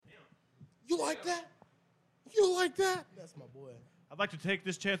You like that? You like that? That's my boy. I'd like to take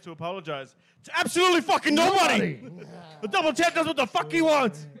this chance to apologize to absolutely fucking nobody. The double champ does what the fuck he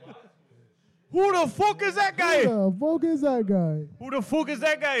wants. Who the fuck is that guy? Who the fuck is that guy? Who the fuck is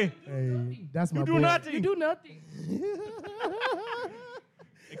that guy? Hey, that's my You boy. do nothing. You do nothing.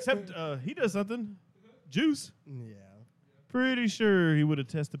 Except he does something. Juice. Yeah. Pretty sure he would have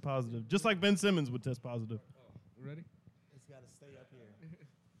tested positive. Just like Ben Simmons would test positive. Ready? It's got to stay up here.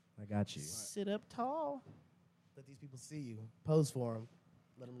 I got you. Sit up tall. Let these people see you. Pose for them.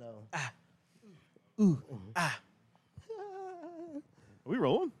 Let them know. Are we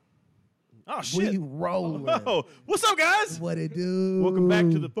rolling? Oh, shit. We rolling. Oh, what's up, guys? What it do? Welcome back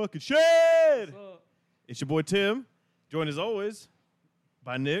to the fucking shed. What's up? It's your boy Tim, joined as always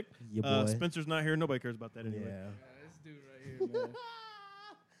by Nick. Your boy. Spencer's not here. Nobody cares about that anyway. Yeah. Yeah, this dude right here, man.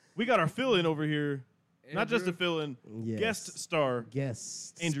 We got our fill-in over here. Not just a Andrew. fill-in, Yes. guest star.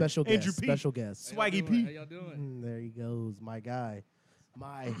 Guest. Andrew- Special guest. Andrew P. Special guest. How y'all Swaggy doing? P. How y'all doing? There he goes. My guy.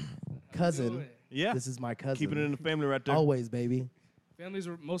 My cousin. doing? Yeah, This is my cousin. keeping it in the family right there. Always, baby. Family's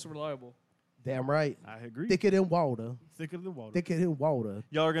most reliable. Damn right. I agree. Thicker than water. Thicker than water. Thicker than water.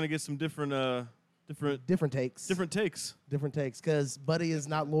 Y'all are gonna get some different Different takes. different takes. Different takes. Because Buddy is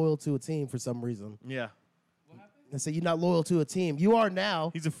not loyal to a team for some reason. Yeah, And so you're not loyal to a team. You are now.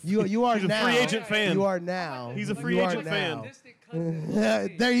 he's a you are he's a now. free agent fan. You are now. He's a free You are agent fan. now. Distant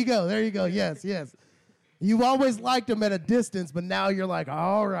cousin. There you go. There you go. Yes, yes. You've always liked him at a distance, but now you're like,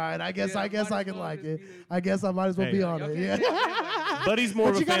 all right, I guess Yeah, I might as can well like just it. be the- I guess I might as well Hey. be on Y'all it. can't Yeah. Buddy's more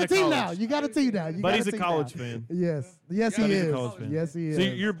But of you a got fan a of team college. now. You got a team now. You Buddy's got a team college now. fan. Yes. Yes, Yeah, he Buddy's a is. college fan. Yes, he is. So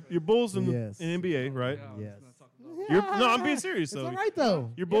you're Bulls in Yes. in NBA, right? Yeah, Yes. let's not talk about it. No, I'm being serious. It's So all right,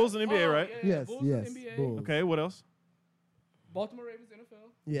 though. you're Bulls in NBA, Oh, right? yeah, Yes, Bulls yes. in NBA. Bulls. Okay. What else? Baltimore Ravens NFL.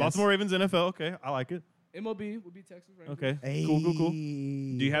 Yes. Baltimore Ravens NFL. Okay, I like it. MLB would be Texas Rangers. Okay. Hey. Cool.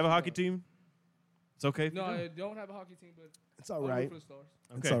 Do you have a hockey team? It's okay. if No, you I don't have a hockey team, but It's all I'll root right. for the Stars.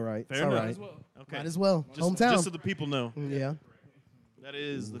 don't. It's all right. Fair It's all enough. right. As well. Okay. Might as well. Just, Hometown. Just so the people know. Yeah. That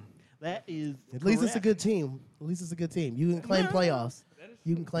is the. That is. At least it's a good team. At least it's a good team. You can claim playoffs. That is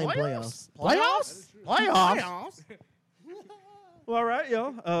You can claim playoffs. Playoffs? Playoffs? Well, all right,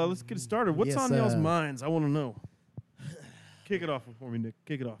 y'all. Let's get it started. What's Yes, on y'all's minds? I want to know. Kick it off for me, Nick.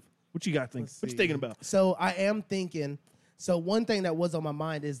 Kick it off. What you got thinking? Let's What you see. thinking about? So I am thinking. So one thing that was on my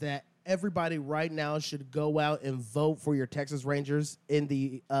mind is that everybody right now should go out and vote for your Texas Rangers in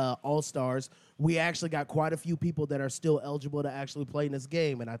the All-Stars. We actually got quite a few people that are still eligible to actually play in this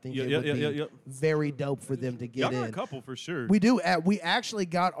game, and I think it would be very dope for them to Y'all get got a in. couple for sure. We do. We actually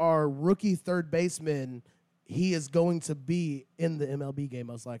got our rookie third baseman. He is going to be in the MLB game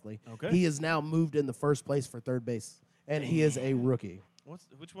most likely. Okay. He is now moved in the first place for third base, and he is a rookie.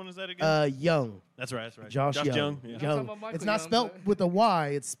 Which one is that again? Young. That's right. Josh Young. Yeah. I'm talking Young. about Michael It's not Young, spelled but- with a Y.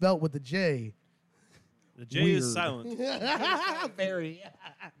 It's spelled with a J. The J Weird. is silent. Very.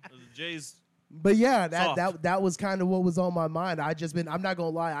 The J's. But yeah, Soft. that was kind of what was on my mind. I'm not gonna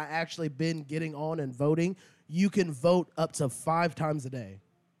lie, I actually been getting on and voting. You can vote up to 5 times a day.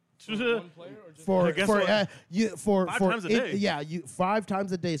 One player or just For Yeah, guess for what? for 5 for times a day? Yeah, 5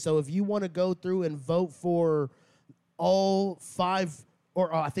 times a day. So if you want to go through and vote for all 5,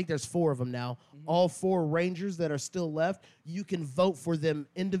 or I think there's 4 of them now, all 4 Rangers that are still left, you can vote for them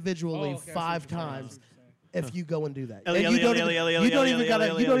individually Oh, okay, I see 5 what you're saying. times. If you go and do that, Ellie, and you Ellie, don't Ellie, even- Ellie, you Ellie, don't Ellie, even Ellie, gotta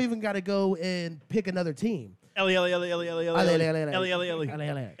Ellie, you don't Ellie. even gotta go and pick another team. Ellie. Ellie, Ellie, Delacruz.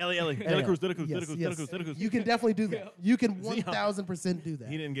 Yes. You can definitely do that. You can 1,000% do that.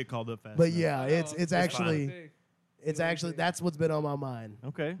 He didn't get called up fast. But enough. yeah, it's That's actually fine. that's what's been on my mind.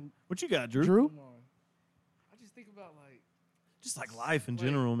 Okay. What you got, Drew? Drew, Come on. I just think about like Just like life in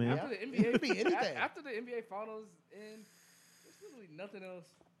general, man. after the It NBA, could be anything. after the NBA finals, and there's really nothing else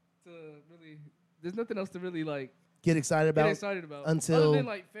to really. There's nothing else to really like get excited get about. excited about until- other than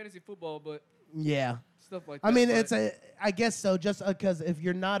like fantasy football, but Yeah, stuff like that. I mean but I guess so. Just because if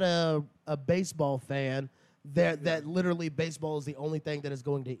you're not a baseball fan, that literally baseball is the only thing that is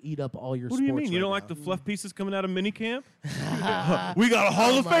going to eat up all your. What do you sports mean? You right don't like now. the fluff pieces coming out of minicamp? We got a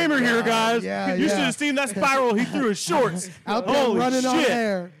Hall of my Famer here, God. guys. Yeah, you yeah. should have seen that spiral he threw his shorts. out there Holy running on shit.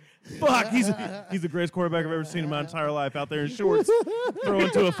 air? Fuck, he's the greatest quarterback I've ever seen in my entire life. Out there in shorts,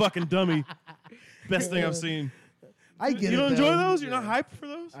 throwing to a fucking dummy. Best thing I've seen. I get it. You don't though. enjoy those? You're not hyped for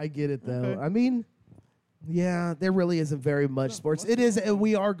those? I get it though. Okay. I mean, yeah, there really isn't very much sports. It is.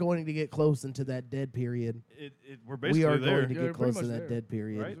 We are going to get close into that dead period. We're basically We are there. going to Yeah, get we're close pretty to much that there. dead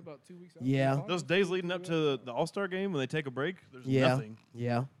period. Right? it's about 2 weeks out. Yeah. Those days leading up to the All-Star game when they take a break, there's Yeah, nothing.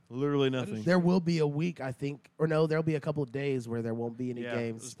 yeah. Literally nothing. There will be a week, I think, or no, there'll be a couple of days where there won't be any Yeah,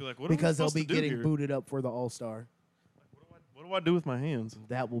 games just be like, what are we because they'll supposed be to do getting here? booted up for the All Star. What do I do with my hands?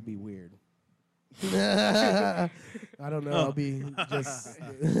 That will be weird. I don't know. I'll be just.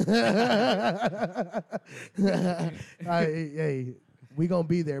 Hey, we gonna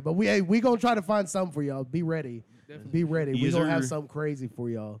be there, but we gonna try to find something for y'all. Be ready. Definitely. Be ready. We Yes, gonna have sir. something crazy for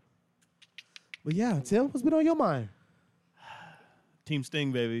y'all. But yeah, Tim, what's been on your mind? Team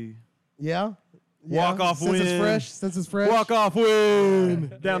Sting, baby. Yeah. Walk-off Since win. it's fresh. Since it's fresh. Walk-off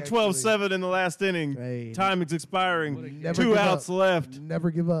win. Down Actually- 12-7 in the last inning. Hey. Time is expiring. Never 2 give outs up. left.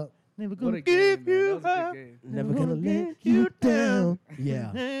 Never give up. Never What a game, man. That was a good game. Never gonna let you down.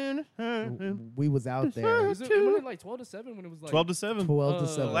 Yeah. We was out there. Was it like 12-7 when it was like 12-7. 12 to uh,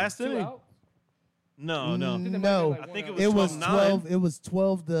 7. last two inning. out? No, no. think they might have No. been like I think one it out. It was 12-9. 12. It was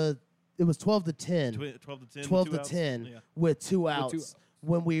 12 to. It was 12 to 10. 12 to 10. 12 2 to outs. 10 Yeah. with 2 two outs outs.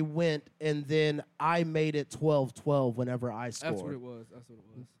 when we went, and then I made it 12-12 whenever I scored. That's what it was. That's what it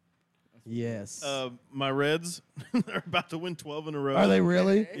was. Yes. My Reds, they're about to win 12 in a row. Are they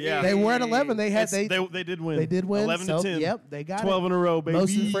really? Yeah. They were at 11. They had They they did win. did win. 11 so, to 10. Yep, they got 12 it. in a row, baby.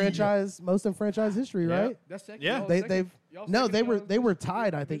 Most in franchise history, Yeah. right? That's second. Yeah. Y'all They second? they've Y'all no, second they in were y'all they were division?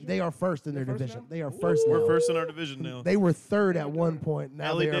 tied. I think they are first in their They're first division. now? They are first now. We're first in our division now. They were third at one point.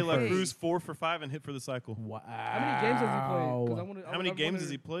 Now Ali they De are La first. Cruz 4 for 5 and hit for the cycle. Wow. How many games has he played? 'Cause I wanna- How many I games wanna- has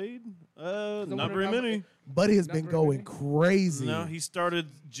he played? I Not wanna- very I- many. Buddy has Not been very going many? crazy. No, he started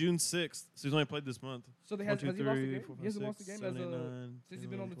June 6th, so he's only played this month. So they 1, has 2, he lost a 3, game? 4, He hasn't 5, lost a 6, game as 7, 8, a 9, since he's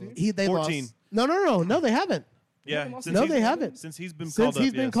been on the 11, team? They 14. lost. No, they haven't. Yeah, haven't lost since a No, he's- they haven't. Since he's been Since called up,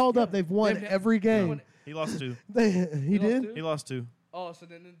 he's been yes. called up, they've won They've- every they've game. won- He lost 2. He lost did. two? He lost 2. Oh, so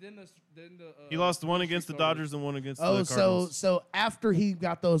then the He lost one streak against the started. Dodgers and one against Oh, the so Cardinals. after he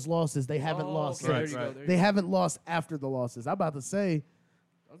got those losses, they haven't lost. Okay, Right, there you go, right. there you They go. haven't lost after the losses. I'm about to say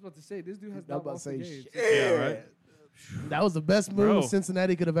I was about to say this dude has I'm not about to lost say a game. shit. Yeah, right. that was the best move Bro.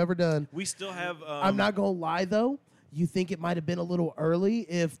 Cincinnati could have ever done. We still have. I'm not gonna lie though. You think it might have been a little early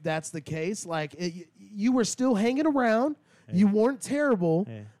if that's the case? Like you were still hanging around. Hey. You weren't terrible,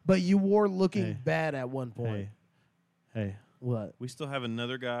 Hey. but you were looking Hey. bad at one point. Hey, What? we still have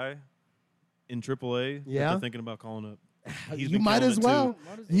another guy in AAA that Yeah? they're thinking about calling up. He's You been might killing as it, too. well.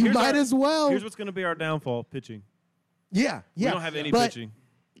 Might as You Here's might our- as well. Here's what's going to be our downfall: pitching. Yeah. We don't have any but, pitching.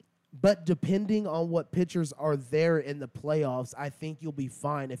 But depending on what pitchers are there in the playoffs, I think you'll be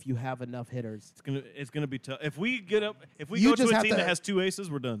fine if you have enough hitters. It's gonna be tough. If we get up, if we You go to just a have team to- that has 2 aces,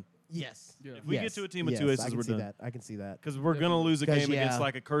 we're done. Yes. Yeah. If we get to a team with yes, 2 aces, I can we're see done. that. I can see that. Because we're gonna lose a 'Cause, game against yeah,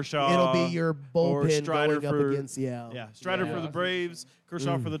 like a Kershaw. It'll be your or bullpen Strider going up for- against Yeah, Strider Yeah. for the Braves,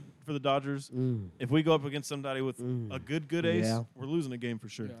 Kershaw for the Dodgers. If we go up against somebody with a good ace, Yeah. we're losing a game for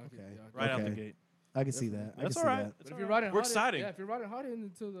sure. Yeah, Okay. yeah, Right out the Okay. gate. I can see that. I That's can all see right. that. But if you're riding We're hot, exciting. Yeah, if you're riding hot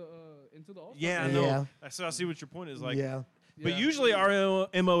into the All-Star Yeah, I break, know. Yeah. So I see what your point is. Like, Yeah. but yeah. usually our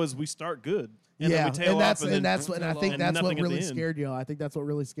MO is we start good. And Yeah, then we tail and that's off, and that's then what and I tail think off. that's And what nothing at the really end. scared y'all. I think that's what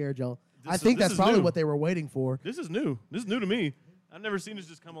really scared y'all. I This think is- that's this is probably new. what they were waiting for. This is new. This is new to me. I've never seen us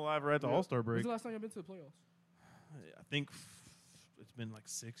just come alive right at the Yeah. All-Star When's break. the last time you've been to the playoffs? I think it's been like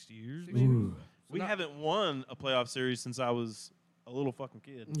 6 years. 6 maybe. years? So We not- haven't won a playoff series since I was a little fucking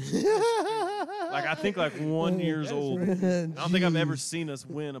kid. Like I think like 1 years old. I don't think I've ever seen us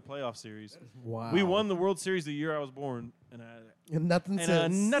win a playoff series. Wow. We won the World Series the year I was born, and And nothing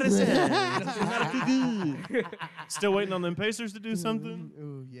since. not a cent. Not too good. Still waiting on them Pacers to do something.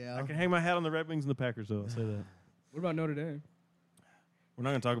 Ooh, yeah. I can hang my hat on the Red Wings and the Packers, though. I'll say that. What about Notre Dame? We're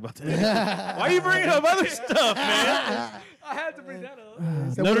not going to talk about that. Why are you bringing up other stuff, man? I had to bring that up.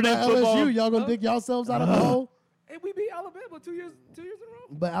 So Notre what Dame about football- LSU? Y'all gonna dig yourselves out of the hole? Hey, we beat Alabama 2 years in a row.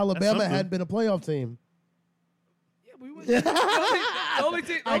 But Alabama something. hadn't been a playoff team. Yeah, we went. the only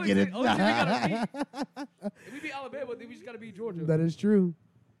team. I get it. Only team we gotta beat. If we beat Alabama, then we just gotta beat Georgia. That is true.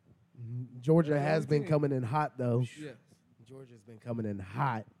 Georgia Yeah, has been team. coming in hot though. Yeah, Georgia's been coming in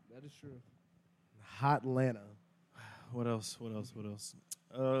hot. that is true. Hot Atlanta. What else?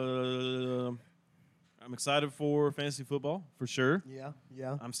 I'm excited for fantasy football, for sure. Yeah,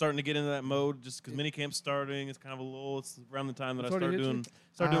 yeah. I'm starting to get into that mode just because minicamp's starting. It's kind of a lull. It's around the time that I It's already start hit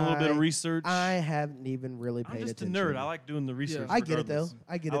you? doing a little bit of I- research. I haven't even really I'm paid just attention. a nerd. I like doing the research. I get it though. regardless.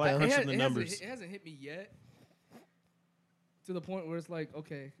 I get I it like though. crunching the numbers. It hasn't hit me yet. To the point where it's like,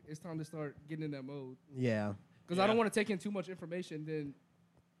 okay, it's time to start getting in that mode. Yeah. Because I don't want to take in too much information,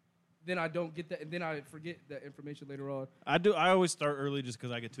 then I don't get that, and then I forget that information later on. I do. I always start early just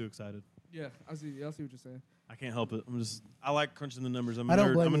because I get too excited. Yeah, I see what you're saying. I can't help it. I like crunching the numbers. I'm I a don't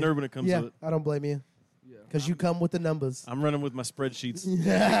nerd. blame I'm a you. nerd when it comes Yeah, to it. I don't blame you Yeah. because you come with the numbers. I'm running with my spreadsheets.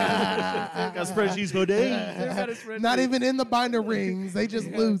 Not Got spreadsheets for days. even in the binder rings. They just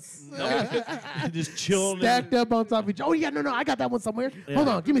loose. Just chilling. Stacked up on top of each other. Oh, yeah, no, I got that one somewhere. Hold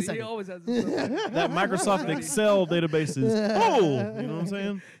on, give me a He second. always has this stuff. That Microsoft Excel databases. Oh, you know what I'm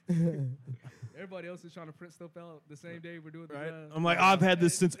saying? Everybody else is trying to print stuff out the same day we're doing the Right? draft. I'm like, I've had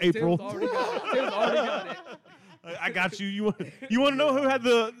this since April. Tim's already got it. Tim's already got it. I got you. You want to know who had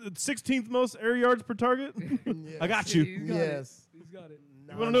the 16th most air yards per target? I got you. He's got Yes. it. He's got it.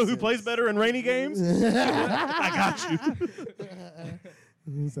 You want to know who plays better in rainy games? I got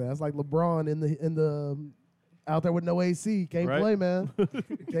you. So that's like LeBron in the out there with no AC. Can't Right. play, man.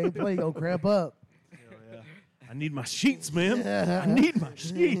 Can't play. Gonna cramp up. Hell yeah. I need my sheets, man. I need my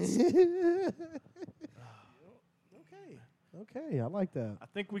sheets. Okay, I like that. I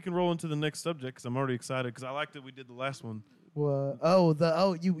think we can roll into the next subject because I'm already excited because I liked that we did the last one. Well,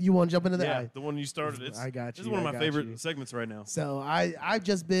 you want to jump into that? Yeah, the one you started. It's, I got This is you, one of I my got favorite you. segments right now. So I've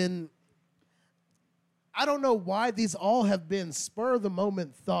just been. I don't know why these all have been spur of the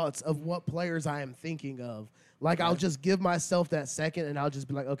moment thoughts of what players I am thinking of. Like I'll just give myself that second and I'll just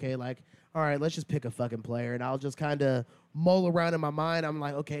be like, okay, like, all right, let's just pick a fucking player. And I'll just kind of mull around in my mind. I'm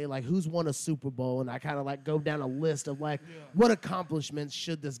like, okay, like who's won a Super Bowl? And I kind of like go down a list of like, what accomplishments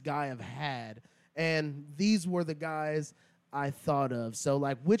should this guy have had? And these were the guys I thought of. So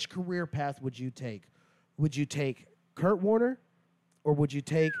like, which career path would you take? Would you take Kurt Warner or would you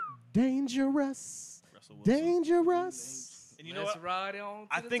take Dangerous? Russell Wilson. Dangerous. And you know Let's what? ride on to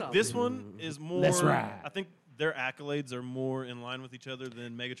I the think top. this one is more. Let's ride. I think their accolades are more in line with each other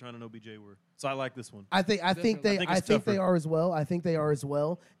than Megatron and OBJ were. So I like this one. I think Definitely. I think they it's tougher. are as well. I think they are as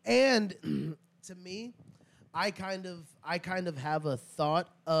well. And to me, I kind of have a thought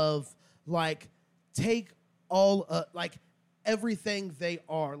of like take all like everything they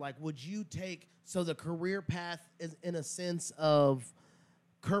are. Like would you take so the career path is in a sense of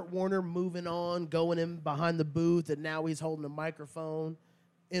Kurt Warner moving on, going in behind the booth, and now he's holding a microphone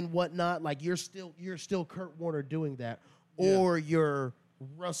and whatnot. Like you're still Kurt Warner doing that, or you're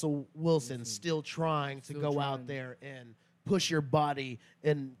Russell Wilson still trying to go out there and push your body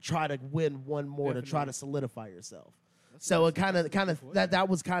and try to win one more to try to solidify yourself. So it kind of that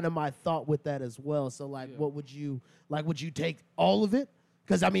was kind of my thought with that as well. So like, what would you like? Would you take all of it?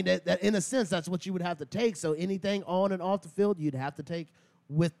 Because I mean, that in a sense, that's what you would have to take. So anything on and off the field, you'd have to take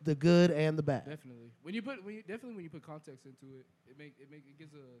with the good and the bad. Definitely. When you put context into it,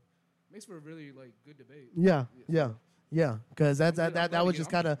 makes for a really like good debate. Yeah. Because that was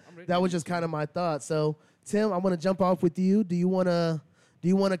just kind of my thought. So Tim, I'm gonna jump off with you. Do you wanna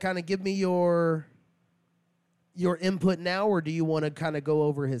kind of give me your input now, or do you want to kind of go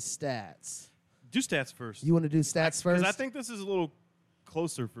over his stats? Do stats first. You want to do stats first? Because I think this is a little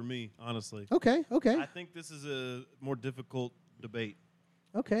closer for me, honestly. Okay. I think this is a more difficult debate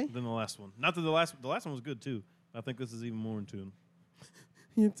Okay. than the last one. Not that the last one was good too. I think this is even more in tune.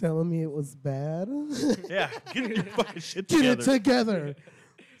 You're telling me it was bad? Yeah, get your fucking shit Get together. it together.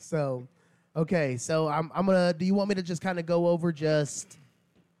 So, okay. So I'm gonna. Do you want me to just kind of go over just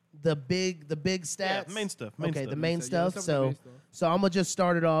the big stats? Yeah, main stuff. The main So, yeah, stuff. let's start with the So main stuff. I'm gonna just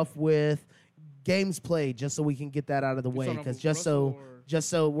start it off with games played, just so we can get that out of the You way. start off Because with just Russell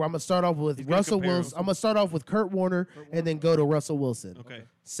so I'm gonna start off with He's gonna Russell compare Wilson. I'm gonna start off with Kurt Warner and then go to Russell Wilson. Okay.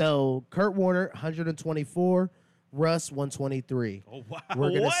 So Kurt Warner 124, Russ 123. Oh wow. We're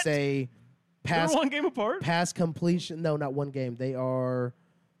gonna What? say They're pass one game apart. pass completion. No, not one game. They are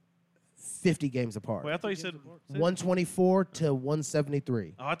 50 games apart. Wait, I thought you said 124 to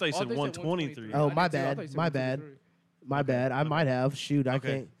 173. Oh, I thought you said 123. Oh, I my did too. I bad. thought you said My bad. 123. My bad. I might have. Shoot, I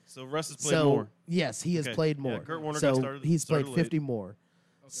Okay. can't. So Russ has played So more. yes, he has Okay. played Yeah, more. Kurt Warner so got started- he's played started 50 more.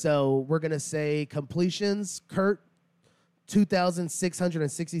 So we're gonna say completions. Kurt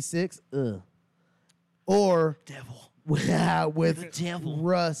 2,666. Or Devil. with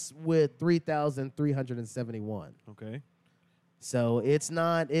Russ with 3,371. Okay. So it's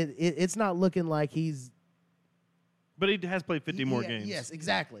not looking like he's But he has played 50 more games. Yes,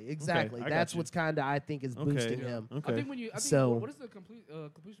 exactly. I got That's you. what's kind of I think is boosting him. Okay. I think So- what is the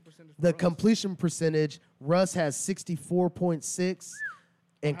completion percentage? For The Russ? completion percentage, Russ has 64.6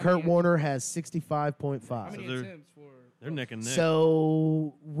 and How Kurt many- Warner has How 65.5. many So they're- attempts for? They're neck and neck.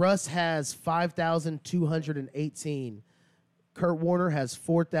 So Russ has 5,218. Kurt Warner has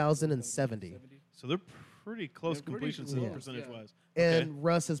 4,070. So they're pretty close They're pretty completion close, percentage yeah. wise. And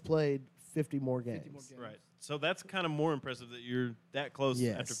Russ has played 50 more games. 50 more games. Right. So that's kind of more impressive that you're that close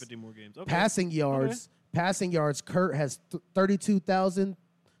Yes. after 50 more games. Okay. Passing yards, Kurt has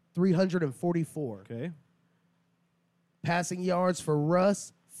 32,344. Okay. Passing yards for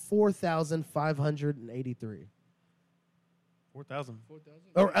Russ, 4,583. 4,000. 4,000.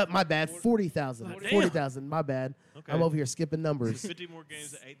 Or my bad, 40,000. Damn. 40,000, my bad. Okay. I'm over here skipping numbers. 50 more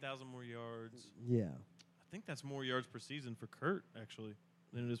games, 8,000 more yards. Yeah. I think that's more yards per season for Kurt actually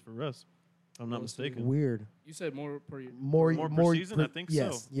than it is for Russ. If I'm not Let's see. mistaken. Weird. You said more per year. More per season? I think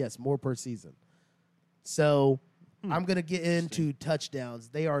so. Yes, more per season. So I'm going to get into touchdowns.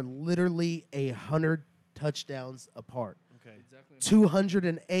 They are literally 100 touchdowns apart. Okay. Exactly.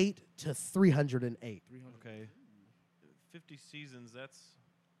 208 to 308. 300. Okay. 50 seasons, that's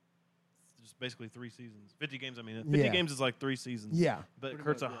just basically 3 seasons. 50 games, I mean. 50 Yeah. games is like 3 seasons. Yeah. But Pretty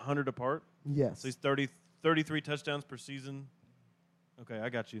Kurt's much, yeah. 100 apart. Yes. So he's 33 touchdowns per season. Okay, I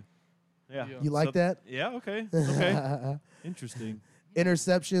got you. Yeah. Yeah. You like that? Yeah, okay. Okay. Interesting.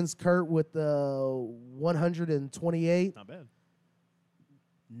 Interceptions, Kurt with the 128, Not bad.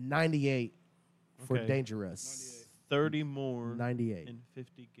 98 for Okay. Dangerous. 30 more 98. in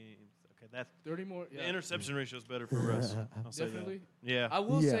 50 games. Okay, that's 30 more. the Yeah. interception ratio is better for Russ. I'll say Definitely. that. Yeah. I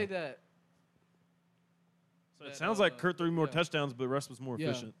will Yeah. say that. So it that, sounds like Kurt threw more yeah. touchdowns, but Russ was more Yeah.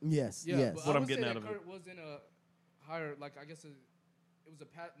 efficient. Yes, Yeah, yes. but What I I'm would getting say out that of it. Kurt was in a higher, like I guess it was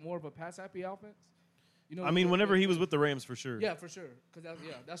more of a pass happy offense. You know, I mean, whenever he was with the Rams, for sure. Yeah, for sure. Because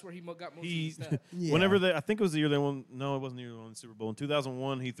that's where he got most He, of his stats. Yeah. whenever they, I think it was the year they won. No, it wasn't the year they won the Super Bowl. In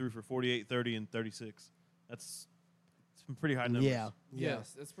 2001, he threw for 48, 30, and 36. That's some pretty high numbers. Yeah, yeah.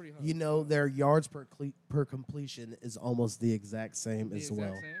 Yes, that's pretty high. You know, their yards per completion is almost the exact same The as exact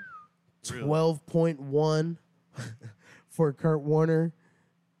well. same? Really? 12.1 for Kurt Warner,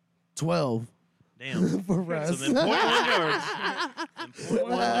 12 Damn. for Russ. So then 0.1 yards. And 0.1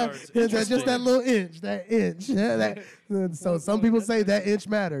 yards. That's just Interesting. that little inch, that inch. So some people say that inch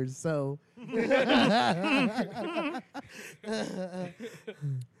matters. So,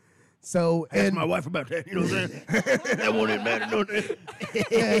 Ask and my wife about that. You know what I'm saying? That won't even matter.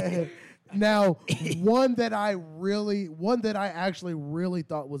 No. now one that I actually really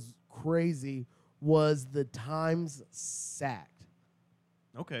thought was crazy was the times sacked.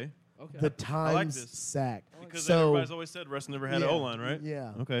 Okay. Okay. The times this. sacked. Because So- everybody's always said Russ never had Yeah. an O-line, right?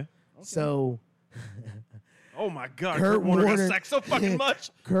 Yeah. Okay. So Oh, my God. Kurt Kurt Warner Warner- got sacked so fucking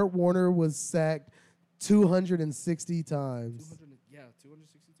much. Kurt Warner was sacked 260 times.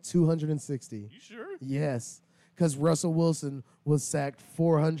 260 times. 260. You sure? Yes. Because Russell Wilson was sacked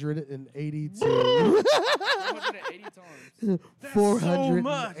 482. 480 times. That's so much.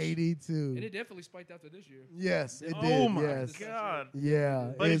 482. And it definitely spiked after this year. Yes, it Oh, did. my yes. God.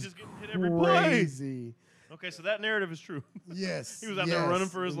 Yeah. But he's it's just getting hit every play. crazy. Okay, so that narrative is true. Yes. He was out there running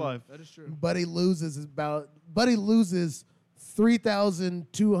for his life. That is true. Buddy loses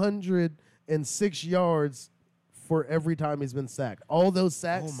 3,206 yards for every time he's been sacked. All those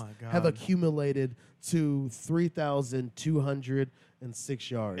sacks Oh my have God. accumulated to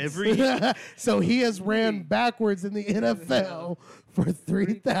 3,206 yards. Every So he has ran backwards in the NFL for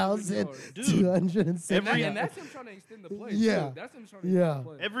 3,206 Every- And yards. that's him trying to extend the play. Yeah. Too. That's him trying to Yeah. extend the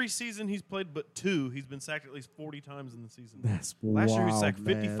play. every season he's played but 2, he's been sacked at least 40 times in the season. That's Last year he was wild, sacked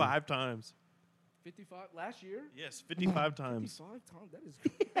man. 55 times. 55 last year? Yes, 55 times. 55 times?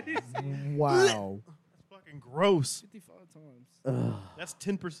 That is crazy. Wow. That's fucking gross. 55 times. Ugh. That's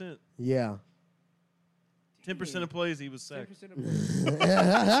 10%. Yeah. 10% of plays he was sacked. 10% of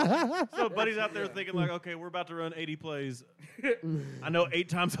So Buddy's out there thinking like, okay, we're about to run 80 plays. I know 8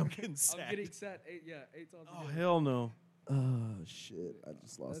 times I'm getting sacked. I'm getting set 8 times. Oh, hell no. Oh, shit. I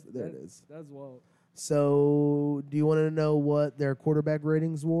just lost it. There it is. That's wild. So, do you want to know what their quarterback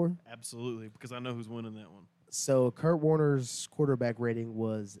ratings were? Absolutely, because I know who's winning that one. So, Kurt Warner's quarterback rating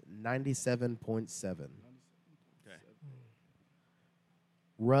was 97.7. Okay.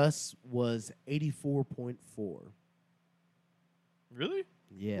 Russ was 84.4. Really?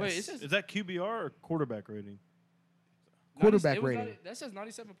 Yes. Wait, it says Is that QBR or quarterback rating? Quarterback 90 it was rating. 90 that says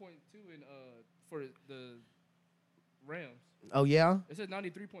 97.2 in for the Rams. Oh, yeah? It says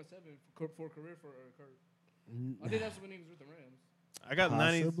 93.7 for career for Kurt. I think that's when he was with the Rams. I got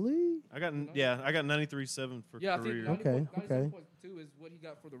 90. Possibly. I got 93.7 for Yeah, I career. think Okay, 97.2 is what he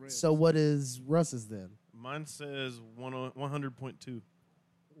got for the Rams. So, what is Russ's then? Mine says 100.2.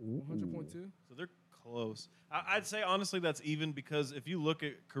 100.2. So they're close. I'd say honestly that's even because if you look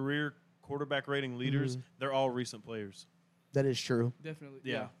at career quarterback rating leaders, they're all recent players. That is true. Definitely.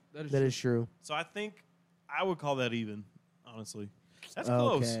 Yeah. That is That true. is true. So I think I would call that even. Honestly, that's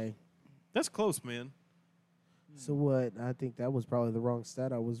close. Okay. That's close, man. So, what? I think that was probably the wrong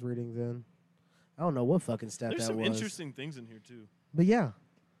stat I was reading then. I don't know what fucking stat There's that some was. interesting things in here too. But yeah.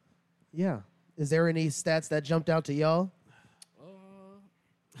 Yeah. Is there any stats that jumped out to y'all?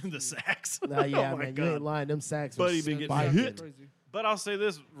 The sacks. Nah, yeah, Oh my man, God. you ain't lying. Them sacks Buddy were been getting spiking. hit. Crazy. But I'll say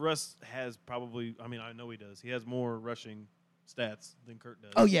this: Russ has probably. I mean, I know he does. He has more rushing stats than Kurt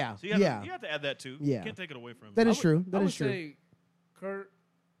does. Oh, yeah. So you have, Yeah. to, you have to add that too. Yeah. You can't take it away from him. That I is would- true. I That would is true. say Kurt,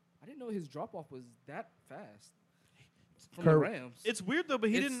 I didn't know his drop off was that fast from Kurt- the Rams. It's weird though, but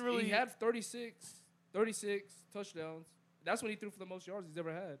he didn't really. He had 36 touchdowns, That's when he threw for the most yards he's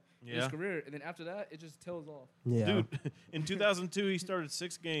ever had in his Yeah. career. And then after that, it just tails off. Yeah. Dude, in 2002, he started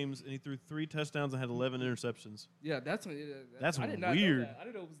 6 games and he threw 3 touchdowns and had 11 interceptions. Yeah, that's when. That's I did not weird. Know that. I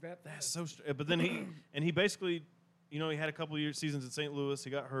didn't know it was that. That's so But then he basically, he had a couple of seasons at St. Louis. He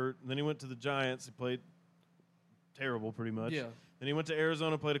got hurt. And then he went to the Giants. He played terrible pretty much. Yeah. Then he went to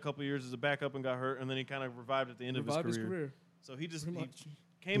Arizona, played a couple of years as a backup and got hurt. And then he kind of revived at the end of his career. So he just Pretty he much.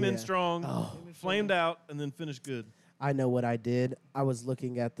 came in Yeah. strong, Oh. flamed out, and then finished good. I know what I did. I was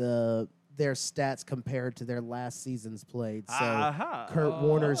looking at their stats compared to their last seasons played. So Aha. Kurt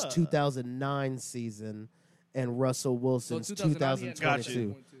Warner's 2009 season and Russell Wilson's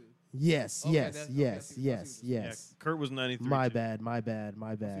 2022. Yes, Okay, yes, that's- okay, yes, I see what yes, you're Yeah, yes. Kurt was 93. My too. bad. I see what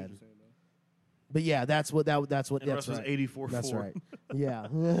you're saying, though. But yeah, that's what And that's Russ was right. 84-4. That's right. Yeah.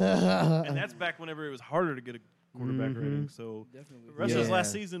 And that's back whenever it was harder to get a quarterback Mhm. rating. So Definitely. Russell's Yeah.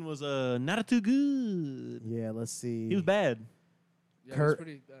 last season was not too good. Yeah, let's see. He was bad. Yeah, Kurt- it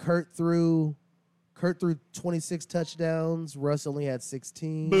was pretty, Kurt threw 26 touchdowns. Russ only had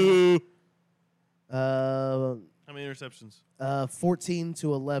 16. Boo. Uh, How many interceptions? 14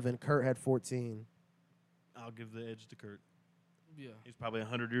 to 11. Kurt had 14. I'll give the edge to Kurt. Yeah. He's probably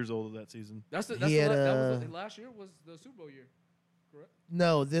 100 years old at that season. That's the, He that's the, had, that was the, last year was the Super Bowl year, correct?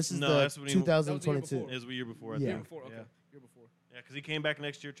 No, this is No, that's the when he- 2022. That It was the year before. I Yeah. Year think. before, okay. Yeah, Year before. because he came back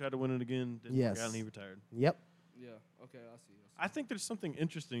next year, tried to win it again, didn't Yes. work out, and he retired. Yep. Yeah. Okay, I see. I think there's something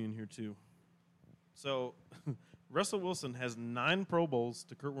interesting in here too. So, Russell Wilson has 9 Pro Bowls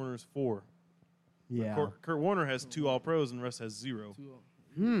to Kurt Warner's 4. Yeah. Kurt Warner has 2 All Pros and Russ has 0.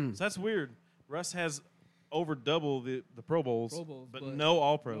 Hmm. So that's weird. Russ has over double the Pro Bowls, Pro Bowls, but but no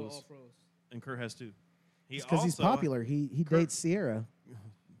All No Pros, All Pros. and Kurt has 2. Because he's also- popular. He dates Sierra.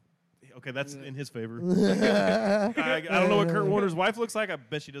 Okay, that's Yeah. in his favor. I don't know what Kurt Warner's wife looks like. I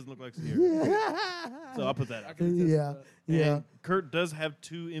bet she doesn't look like Sierra. So I'll put that I out. can attest to Yeah. that. Yeah. And Kurt does have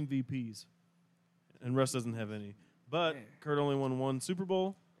 2 MVPs, and Russ doesn't have any. But Man. Kurt only won 1 Super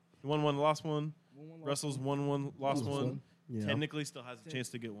Bowl. He won 1, lost 1. 1-1 lost Russell's one. won 1, lost 1. Yeah. Technically, still has a chance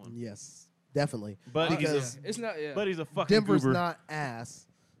to get 1. Yes. Definitely. But Because It's not. Yeah. but he's a fucking Denver's goober. not ass.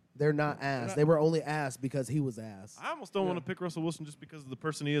 They're not ass. not- They were only ass because he was ass. I almost don't want to Yeah. pick Russell Wilson just because of the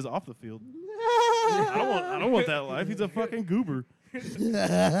person he is off the field. I don't want that life. He's a fucking goober. He's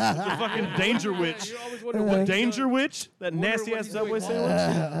a fucking danger witch. You're always wondering what he's Danger done. witch? That Wondering nasty what ass he's Subway doing.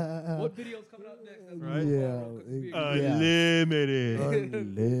 sandwich? What video's coming out next? That's Right? Yeah. Unlimited.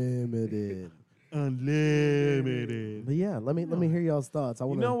 Unlimited. Unlimited. But yeah, let me hear y'all's thoughts. I You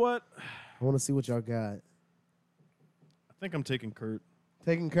want know what? to see what y'all got. I think I'm taking Kurt.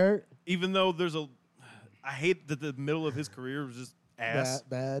 Taking Kurt? Even though I hate that the middle of his career was just ass.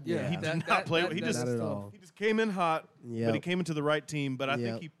 Bad. Yeah, He did not play. He that's just Not at tough. all. He just came in hot, but Yep. he came into the right team. But I Yep.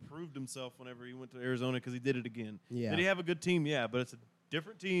 think he proved himself whenever he went to Arizona because he did it again. Yeah. Did he have a good team? Yeah, but it's a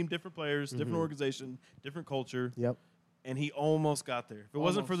different team, different players, different Mhm. organization, different culture, Yep. and he almost got there. If it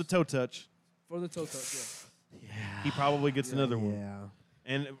wasn't for the Almost. toe touch, For the toe touch, he probably gets another one. Yeah.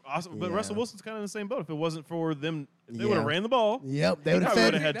 And also, but Yeah. Russell Wilson's kind of in the same boat. If it wasn't for them, if they Yeah. would have ran the ball. Yep. They He would have probably fed,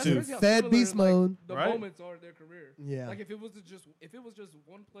 would've had That's two. crazy how fed similar, beast mode. The Right? moments are their career. Yeah. Like if it was just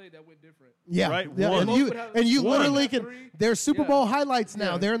one play that went different. Yeah. Right, Yeah. one. And you Both would have- and you one. literally can. Three. They're Super Yeah. Bowl highlights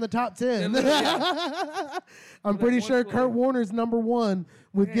now. Yeah. They're in the top 10. Yeah, I'm that pretty one sure play. Kurt Warner's number 1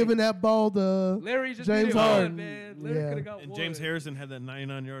 with Dang. giving that ball to Larry just James did it Harden. one, man. Larry Yeah. could have got And one. James Harrison had that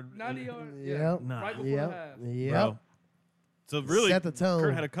 99-yard. 90 yards. Yep. Yeah. Nah. Right before Yep. half. Yep. Bro. So really, Set the tone.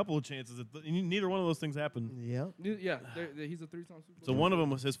 Kurt had a couple of chances. Neither one of those things happened. Yep. Yeah, he's a 3-time Super So Bowl. one of them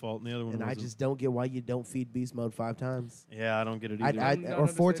was his fault, and the other one And I wasn't. just don't get why you don't feed beast mode 5 times. Yeah, I don't get it I, either. I'm not or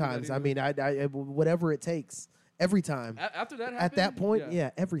 4 understanding times. that I mean, whatever it takes. Every time. After that happened, At that point, yeah,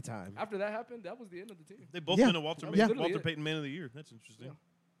 every time. After that happened, that was the end of the team. They both Yeah. been a Walter, That was literally Walter it. Payton Man of the Year. That's interesting. Yeah.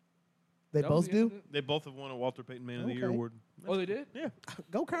 They That was both the end do? of it. They both have won a Walter Payton Man of the Year Okay. award. Oh, they did? Yeah.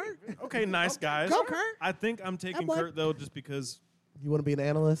 Go Kurt. Okay, nice guys. Go Kurt. I think I'm taking like- Kurt though, just because. You want to be an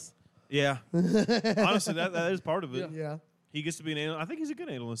analyst? Yeah. Honestly, that is part of it. Yeah. Yeah. He gets to be an analyst. I think he's a good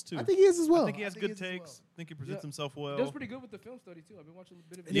analyst too. I think he is as well. I think he has good is as well. takes. I think he presents Yeah. himself well. He does pretty good with the film study too. I've been watching a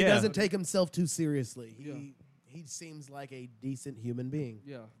bit of And it. he Yeah. doesn't take himself too seriously. Yeah. He seems like a decent human being.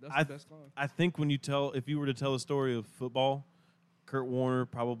 Yeah, that's I- the best kind. I think if you were to tell a story of football, Kurt Warner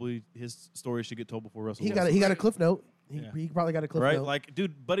probably his story should get told before Russell. He Wilson. got a cliff note. Yeah. He probably got a cliff right? note. Like,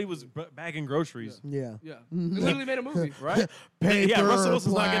 dude, Buddy was bagging groceries. Yeah. Yeah, they literally made a movie. Right? Paper, Yeah, Russell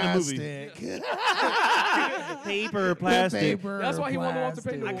Wilson's not getting a movie. plastic. Paper, plastic. Paper, That's why he won the Walter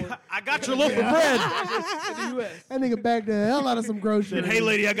plastic. Payton Award I got your loaf of bread. in the U.S. That nigga bagged the hell out of some groceries. Said, hey,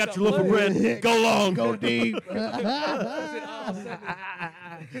 lady, I got your loaf of bread. Go long. Go deep.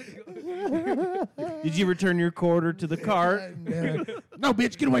 Did you return your quarter to the cart? No,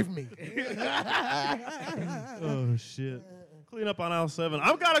 bitch, get away from me. Oh shit. Clean up on aisle 7.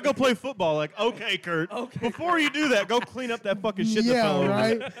 I've got to go play football. Like, okay, Kurt. Before you do that, go clean up that fucking shit that fell over.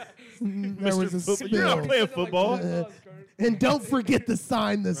 Right. There was a Football. You're not spill. playing football. And don't forget the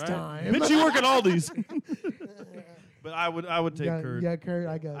sign this Right? time. Bitch, you work at Aldi's. But I would take Kurt. Yeah, Kurt,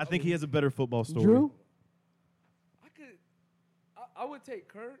 I got I think he has a better football story. Drew? I would take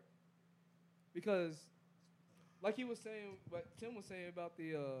Kurt because, like he was saying, what Tim was saying about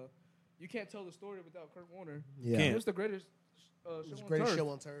the, you can't tell the story without Kurt Warner. Yeah. Can't. It was the greatest Show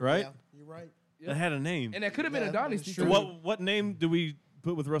on turf. Right? Yeah, you're right. That had a name. And that could have been a dynasty. Sure. too. What name do we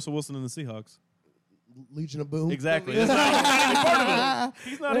put with Russell Wilson and the Seahawks? Legion of Boom. Exactly. That's not even part of it.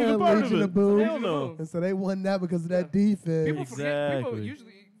 He's not even part of Legion it. of Boom. Hell no. And so they won that because of that defense. People forget. People Exactly.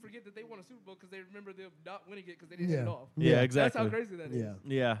 usually forget that they won a Super Bowl because they remember them not winning it because they didn't hit it off. Yeah, Yeah. exactly. That's how crazy that is. Yeah.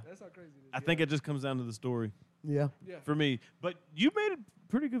 Yeah. That's how crazy it is. I think it just comes down to the story Yeah. Yeah. for me. But you made a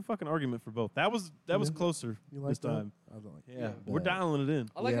pretty good fucking argument for both. That was closer You like this that? time. I was like, Yeah. Yeah. We're dialing it in.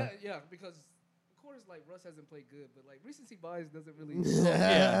 I like Yeah. that. Yeah, because of course, like Russ hasn't played good, but like recency bias doesn't really.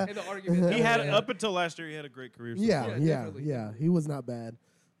 Yeah. In the argument. He had Yeah. up until last year. He had a great career. so Yeah, far. yeah, definitely. yeah. He was not bad.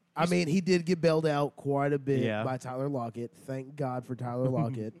 I mean, he did get bailed out quite a bit Yeah. by Tyler Lockett. Thank God for Tyler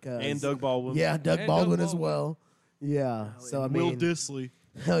Lockett. 'Cause- And Doug Baldwin. Yeah, Doug And Baldwin Doug as Baldwin. well. Yeah. So I And Will mean, Disley.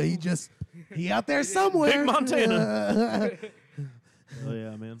 he out there somewhere. Big Montana. Oh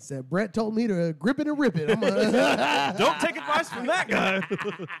yeah, man. Said Brett told me to grip it and rip it. I'm gonna Don't take advice from that guy.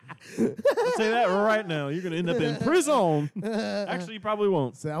 I'll say that right now. You're gonna end up in prison. Actually, you probably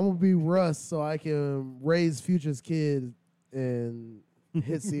won't. say I'm gonna be Russ so I can raise Future's kid and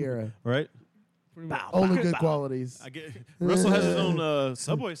hit Sierra. Right? Only good qualities. I get. Russell has his own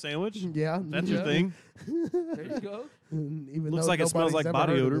Subway sandwich. Yeah, That's your thing. There you go. Even Looks though like it smells nobody's like ever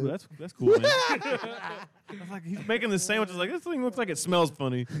body heard of odor, it. but that's cool, man. I was like, he's making this sandwich. I was like, this thing looks like it smells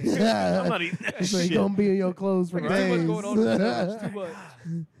funny. I'm not eating that So shit. you gonna be in your clothes for Too days. much going on. in the sandwich, Too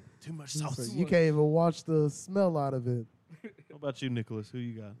much. Too much So sauce. you can't even watch the smell out of it. What about you, Nicholas? Who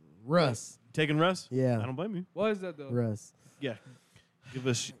you got? Russ. Taking Russ? Yeah. I don't blame you. Why is that though? Russ. Yeah. Give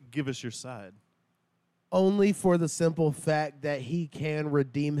us your side. Only for the simple fact that he can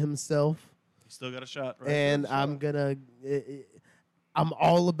redeem himself. You still got a shot, right? And I'm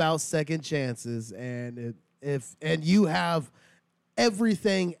all about second chances. And if you have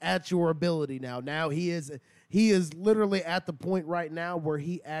everything at your ability now. Now he is literally at the point right now where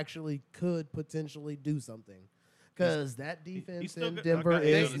he actually could potentially do something. Because that defense still in got- Denver got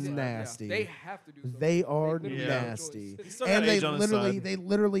is age on his side. nasty. They have to do something. They are literally have no nasty. choice. He's still got And age on his side. they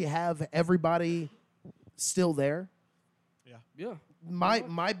literally have everybody still there. Yeah.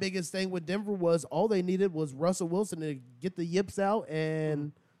 My biggest thing with Denver was all they needed was Russell Wilson to get the yips out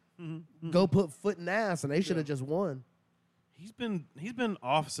and go put foot in ass, and they should have just won. He's been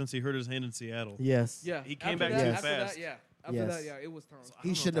off since he hurt his hand in Seattle. Yes. Yeah. He came After back that- too after fast. That, yeah. After Yes. that, yeah, it was time. I don't He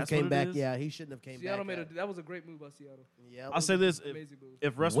know if shouldn't have that's what came it back. is. Yeah, he shouldn't have came Seattle back. that was a great move by Seattle. Yeah, I'll say this: Amazing move.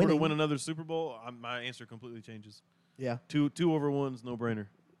 if Russ were to Winning. win another Super Bowl, my answer completely changes. Yeah. Two over one's no brainer.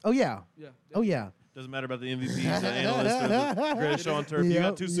 Oh yeah. Yeah. Oh yeah. Doesn't matter about the MVPs, the analysts, or the greatest show on turf. You Yep,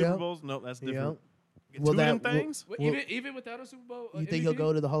 got two Super yep. Bowls? No, that's different. Yep. Get Well, two of them that- well- things? Well, Well- even without a Super Bowl, You think he'll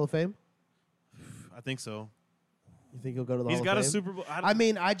go to the Hall of Fame? I think so. You think he'll go to the He's Hall got of a Fame? Super Bowl. I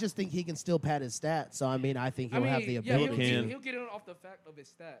mean, I just think he can still pad his stats. So I mean, I think he'll have the yeah, ability. can. he'll get in off the fact of his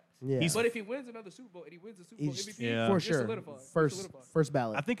stats. Yeah. But if he wins another Super Bowl and he wins the Super Bowl He's- MVP, Yeah. for you're sure. solidified. You're First solidified. first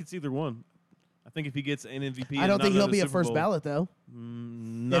ballot. I think it's either one. I think if he gets an MVP, I don't and think not he'll another be a Super first Bowl, ballot though.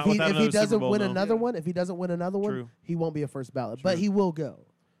 Not If he without another Super doesn't Bowl, win no. another Yeah. one, if he doesn't win another one, True. he won't be a first ballot. But he will go.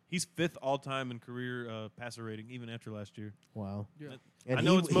 He's fifth all time in career passer rating, even after last year. Wow. Yeah. And I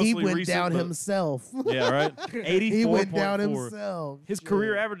know it's he mostly went recent, down but- himself. Yeah, right. 84.4. He went down himself. His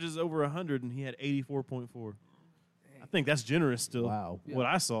career average is over 100, and he had 84.4. I think that's generous still. Wow. What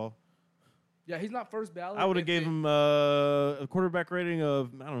I saw. Yeah, he's not first ballot. I would have if gave it- him a quarterback rating of,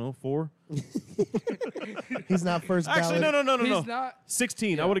 I don't know, 4. He's not first Actually, ballot. no. He's not.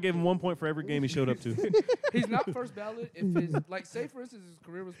 16. I Yeah. would have given him 1 point for every game he showed up to. He's not first ballot if his like say for instance his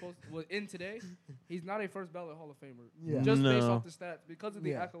career was in today. He's not a first ballot Hall of Famer. Yeah. Just based No. off the stats because of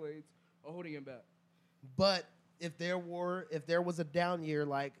the Yeah. accolades are holding him back. But if there was a down year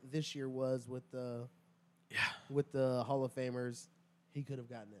like this year was with the Hall of Famers, he could have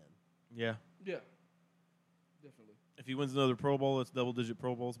gotten in. Yeah. Yeah, definitely. If he wins another Pro Bowl, it's double-digit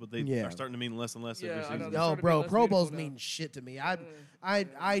Pro Bowls, but they Yeah. are starting to mean less and less Yeah, every I know. season. They're No, starting to be bro, less Pro Bowls meaningful now. mean shit to me.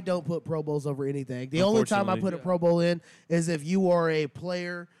 I don't put Pro Bowls over anything. The only time I put a Unfortunately. Pro Bowl in is if you are a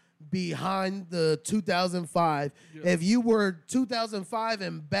player behind the 2005. Yeah. If you were 2005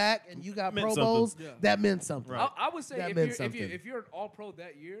 and back and you got Meant Pro something. Bowls, Yeah. that meant something. Right. I would say That if meant you're, something. if you're an All Pro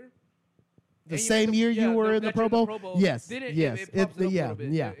that year, The and you same in year you were in that the you're Pro Bowl? Yes. then it yes. pops it up a yeah, little bit.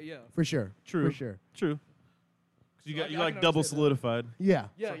 yeah. Yeah. For sure. True. For sure. True. 'Cause you So got you I like can double understand that. solidified. Yeah.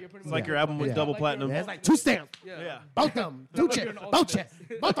 Yeah, you're pretty It's much like your album was Yeah. double Like platinum. you're Yeah, it's like 2 stamps. Yeah. Yeah. Both of them. Feel Two like chests. you're an Both ultimate. chests.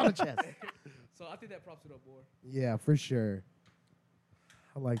 Both on the chest. So I think that props it up more. Yeah, for sure.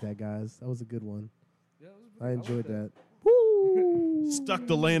 I like that, guys. That was a good one. Yeah, it was I like enjoyed that. Woo! Stuck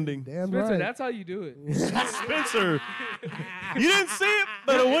the landing. Damn Spencer, right. that's how you do it. Spencer, you didn't see it,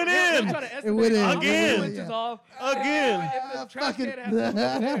 but it went I'm in. trying to estimate went in. how many Again. switches off. Again. If the trash fucking- can has something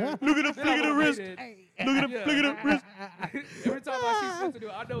there, Look at the then I wrist. would've made it. Look at the Yeah. look at the wrist. Every time I see Spencer do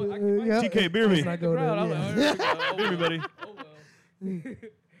it, I know I can Yeah. TK, beer me. Let's not go there, I'm like, yeah. oh, here we go. Oh, Beer me, well. buddy. Oh, well.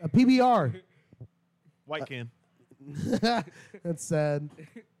 A PBR. White can. That's sad.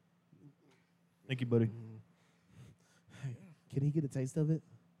 Thank you, buddy. Can he get a taste of it?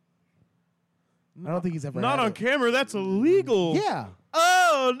 I don't think he's ever Not had on it. camera. That's illegal. Yeah.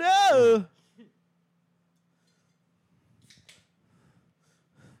 Oh no.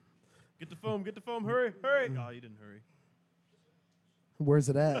 Get the foam. Get the foam. Hurry. Hurry. Oh, you didn't hurry. Where's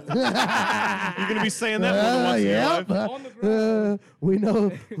it at? You're gonna be saying that more than once in your yep. life. On the ground.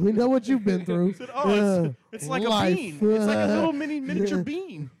 We know what you've been through. Oh, it's like Life. a bean. It's like a little miniature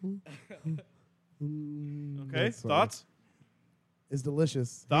bean. Okay. That's funny. Thoughts? It's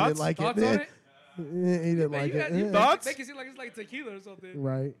delicious. He Thoughts? didn't like Thoughts it. on it? He didn't Man, like you got, you it. Thoughts? Make it seem like it's like tequila or something.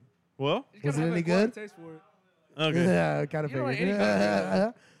 Right. Well. You gotta Was it have an any acquired good? Taste for it. Okay. Yeah, kind of You don't like figured. any kind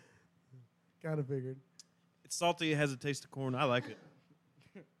of Kind of figured. It's salty. It has a taste of corn. I like it.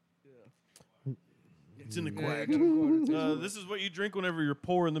 It's in the Yeah, quack. you gotta acquire taste. This is what you drink whenever you're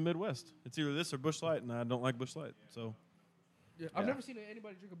poor in the Midwest. It's either this or Busch Light, and I don't like Busch Light. So, Yeah, I've never seen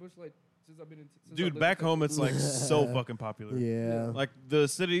anybody drink a Busch Light since I've been in. Since I've dude, lived back in home Texas. it's like so fucking popular. Yeah. Like the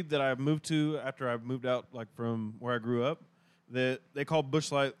city that I moved to after I moved out, like from where I grew up, that they call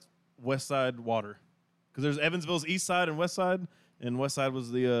Busch Light West Side water, because there's Evansville's East Side and West Side West Side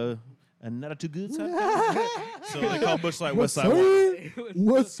was the and not a too good side. So they call Busch Light West Side water.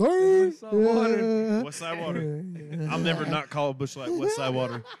 What's up? West Side water. West Side water. I'll never not call Busch Light West Side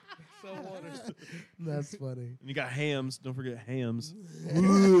water. So water. That's funny. And you got hams. Don't forget hams.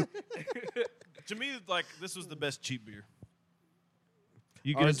 To me, like this was the best cheap beer.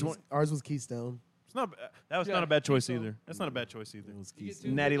 You get Ours was Keystone. it's not. That was Yeah, not a bad choice Keystone. either. That's not a bad choice either. It was You get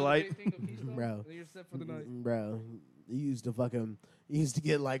Keystone. two Natty of the Light. big thing of Keystone, Bro. and then you're set for the night. Bro, you used to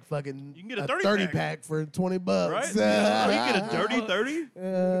get like fucking You can get a 30 pack for $20. Right? Oh, you get a dirty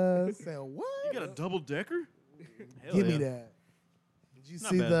 30? Say what? You got a double decker? Hell Give yeah. me that. Did you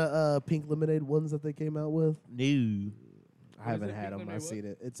Not see bad. the pink lemonade ones that they came out with? No. I haven't it, had pink them. lemonade I've what? seen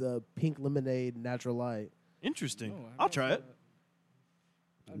it. It's a pink lemonade natural light. Interesting. Oh, I've I'll never try seen it.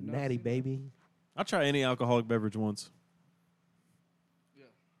 that. I've not Natty seen that. baby. I'll try any alcoholic beverage once. Yeah.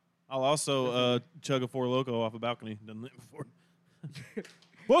 I'll also chug a Four Loko off a balcony. Done that before.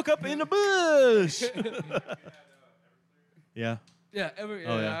 Woke up in the bush. Yeah. Yeah, Oh,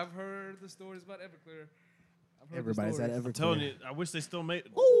 yeah. I've heard the stories about Everclear. I've heard Everybody's the at stories. Everclear. I'm telling you, I wish they still made.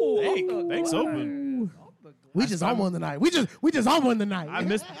 Ooh, Hey, On the thanks glass. open. On the We glass. just on one tonight. We just on one tonight. I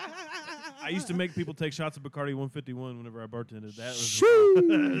miss. I used to make people take shots of Bacardi 151 whenever I bartended. That was, Shoo.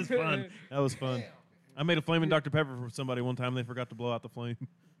 that was fun. That was fun. I made a flaming Dr. Pepper for somebody one time. And they forgot to blow out the flame.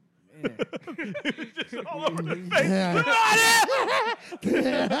 Just all over their face.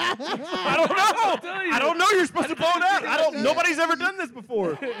 I don't know. I don't know. You're supposed to blow it out. I don't. Nobody's ever done this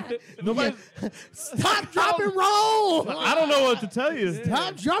before. Nobody. Stop, drop, and roll. I don't know what to tell you.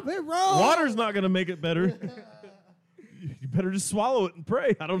 Stop, drop, and roll. Water's not going to make it better. You better just swallow it and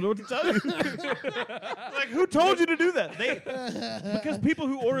pray. I don't know what to tell you. Like, who told you to do that? Because people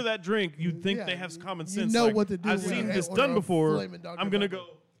who order that drink, you'd think Yeah, they have common you sense. know like, what to do I've when seen you this order done a before. flaming Dr. I'm going to Pepper. go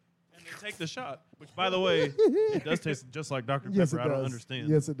and then take the shot. Which, by the way, it does taste just like Dr. Yes, Pepper. it I does. don't understand.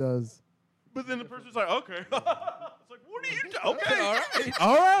 Yes, it does. But then the person's like, okay. It's like, what are you doing? Okay.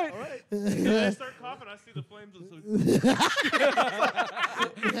 All right. And then I start coughing. I see the flames. It's like,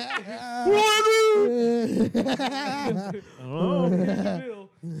 I don't know. Bill.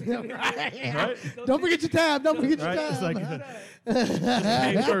 Right? Don't forget your tab. Don't forget your Right? It's tab.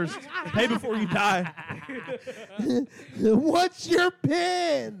 like, pay first. Pay before you die. What's your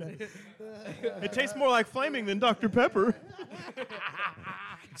pin? It tastes more like flaming than Dr. Pepper.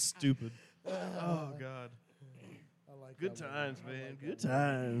 Stupid. Oh, God. I like Good that one. times, man. Good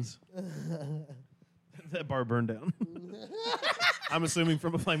times. That bar burned down. I'm assuming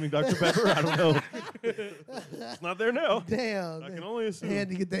from a flaming Dr. Pepper. I don't know. It's not there now. Damn. I can only They assume. had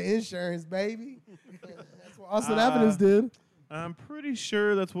to get the insurance, baby. That's what Austin Avenues did. I'm pretty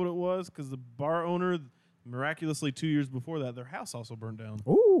sure that's what it was because the bar owner, miraculously 2 years before that, their house also burned down.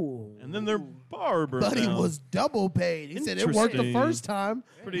 Ooh. And then their bar burned Buddy down. was double paid. He said it worked the Interesting. first time.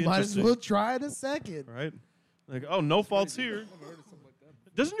 Pretty Might as interesting. well try it a second. Right? Like, oh, no faults here. I've never heard of something like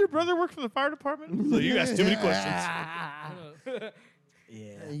that. Doesn't your brother work for the fire department? So you ask too many questions.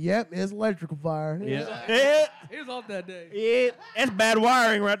 Yeah. Yep, it's electrical fire. Yeah. He was off that day. Yeah, that's bad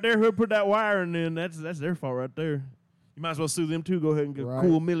wiring right there. Whoever put that wiring in, that's their fault right there. You might as well sue them too. Go ahead and get Right. a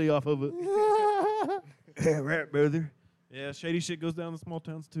cool milli off of it. Yeah, right, brother. Yeah, shady shit goes down in small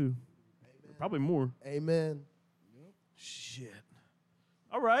towns too. Probably more. Amen. Shit.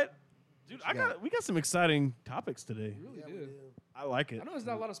 All right, dude. We got some exciting topics today. We really did. I like it. I know there's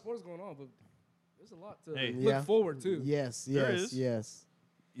not a lot of sports going on, but there's a lot to Hey. look Yeah. forward to. Yes, There yes, is. yes.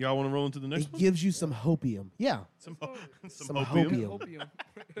 Y'all want to roll into the next It one? gives you some hopium. Yeah. Some Some hopium. hopium.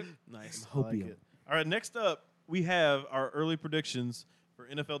 Nice. Some hopium. All right, next up, we have our early predictions for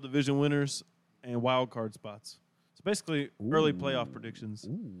NFL division winners and wild card spots. So basically, early playoff predictions.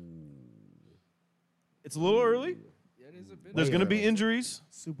 It's a little early. Yeah, it is a bit There's going to early. be injuries.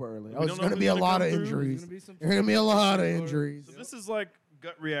 Super early. We Oh, don't there's know going to who's be a gonna lot come of through. injuries. There's gonna be some There's going to be a lot of or- injuries. So this is like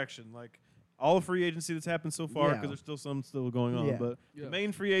gut reaction, like all the free agency that's happened so far, Yeah. because there's still some still going on. Yeah. But Yeah. the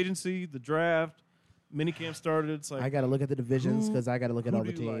main free agency, the draft, minicamp started. It's like, I got to look at the divisions who- because I got to look at who all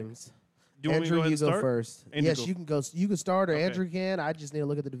the do you like? teams. do you want me to Andrew, go ahead you and go start? first. Andrew, Yes, go. you can go. You can start, or Okay. Andrew can. I just need to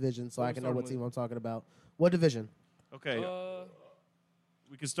look at the division so Who I we can know what starting team with? I'm talking about. What division? Okay, let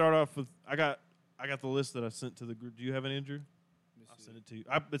we can start off with I got the list that I sent to the group. Do you have it, Andrew? me I'll see. send it to you.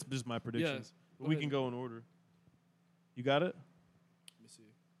 It's just my predictions. But go we ahead. can go in order. You got it? Let me see.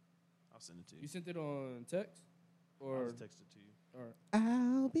 I'll send it to you. You sent it on text, I'll or just text it to you. all right?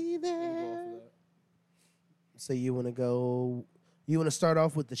 I'll be We'll go there. off of that. So you want to go? You want to start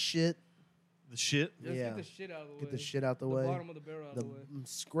off with the shit? The shit. Let's Yeah. get the shit out of the way. Get the shit out the The way. bottom of the barrel out The of the way,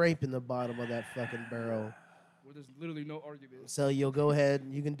 scraping the bottom of that fucking barrel. where there's literally no argument. So you'll go ahead.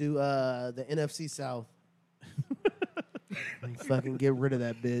 You can do the NFC South. And fucking get rid of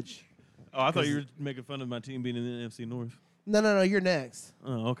that bitch. Oh, I thought you were making fun of my team being in the NFC North. No. You're next.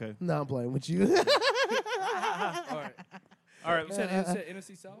 Oh, okay. No, I'm playing with you. All right. All right. You said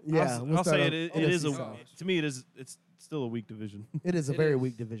NFC South. Yeah, I'll, we'll I'll start say on it NFC is a. South. To me, it's still a weak division. It is a It very is.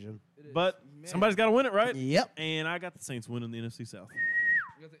 weak division. It is. But Man. somebody's got to win it, right? Yep. And I got the Saints winning the NFC South.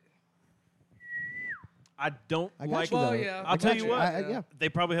 You got the- I don't I got like. you, Well, though. yeah. I'll I tell got you what. Yeah. They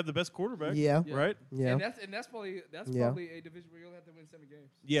probably have the best quarterback. Yeah. Yeah. Right. Yeah. And that's probably Yeah. a division where you only have to win 7 games.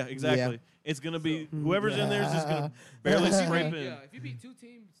 Yeah. Exactly. It's gonna be whoever's in there is just gonna barely Yeah. scrape in. Yeah, if you beat 2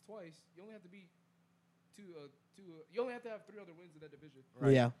 teams twice, you only have to beat you only have to have 3 other wins in that division.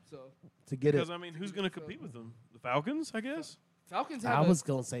 Yeah. So To get it. Because I mean, who's gonna compete with them? The Falcons, I guess. Falcons I have was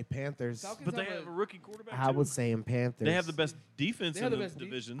gonna say Panthers. Falcons But they have have a rookie quarterback. I too. was saying Panthers. They have the best defense They in have the the best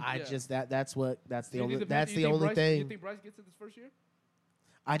division. I Yeah. just that's the You only think that's you the think only Bryce, thing. You think Bryce gets it this first year?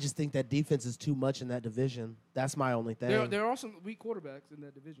 I just think that defense is too much in that division. That's my only thing. There are some weak quarterbacks in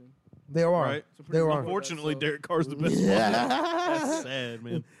that division. There are. Right. Some pretty There weak are. quarterbacks, Unfortunately, so- Derek Carr's the best one. That's sad,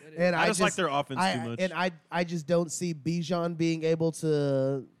 man. That is- And I just like their offense too much. And I just don't see Bijan being able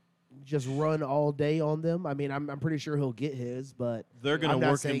to just run all day on them. I mean, I'm pretty sure he'll get his, but They're gonna I'm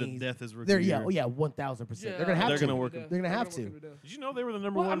not work him saying to he's- death his rookie they're year. 1000%. They're gonna have They're to. gonna work him. They're gonna have to. Did you know they were the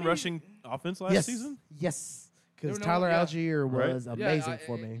number Well, I one mean- rushing offense last Yes. season? Yes. They Because were Tyler yeah. Algier Right. was Yeah, amazing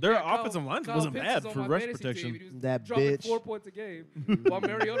for me. Their offensive line Kyle wasn't Pitts bad is on for my rush fantasy protection. team. He was That dropping bitch. 4 points a game while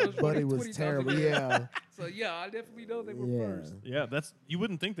Mariota was But running he was 20 times a terrible. game. Yeah. So yeah, I definitely know they were Yeah. first. Yeah, that's you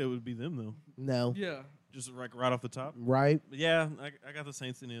wouldn't think that would be them though. No. Yeah. Just like right off the top. Right. But yeah, I got the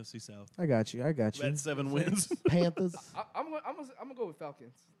Saints in the NFC South. I got you. At 7 wins. Panthers. I'm gonna go with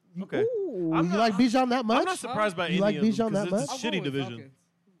Falcons. Okay. Ooh, I'm you not- like Bijan that much? I'm not surprised by You any like of them Bijan that because much? it's a I'll go shitty with division. Falcons.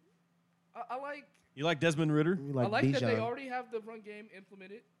 I like You like Desmond Ritter? You I like like that they Bijan. already have the run game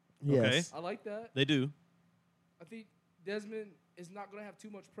implemented. Yes. I like that. They do. I think Desmond is not gonna have too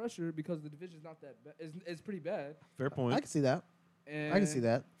much pressure because the division's not that bad. It's pretty bad. Fair point. I can see that. And I can see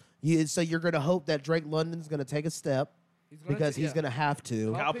that. So you're going to hope that Drake London's going to take a step because he's going to have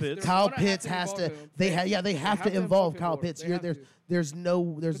to. Kyle Pitts. they're Kyle gonna have Pitts has involve to. him. They have to involve Kyle him more. Pitts. They have to. There's no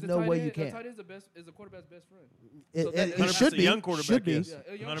But the way tight you end- can't. The tight end's is the quarterback's best friend. It, So that- it, and it should a be. young quarterback, Should be. yes.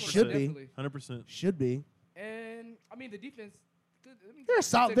 Yeah, a young 100%. Should quarterback, be. definitely. 100%. Should be. And I mean the defense. They're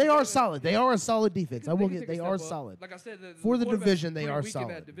solid. They are solid. They are a solid defense. I will get. They are solid. Like I said, For the quarterback's division, they pretty are weak in that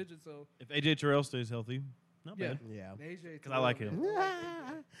solid. division, so If AJ Terrell stays healthy, not yeah. bad. Yeah. AJ Because I like him.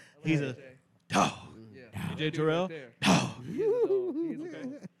 I like He's AJ. a Dog. Yeah. AJ that dude Terrell? Right there. Dog. He is a dog. He is a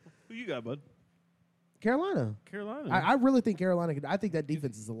dog. Who you got, bud? Carolina. Carolina. I really think Carolina could. I think that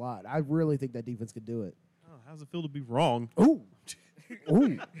defense is a lot. I really think that defense could do it. Oh, how's it feel to be wrong? Ooh.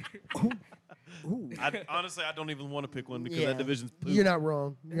 Ooh. Ooh. Ooh. Honestly, I don't even want to pick one because Yeah. that division's poop. You're not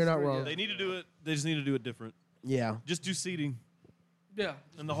wrong. You're not That's wrong. right, They need to do it. They just need to do it different. Yeah. Just do seeding Yeah.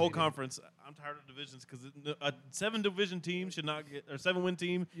 in the whole conference. I'm tired of divisions because a 7-division team should not get, or 7-win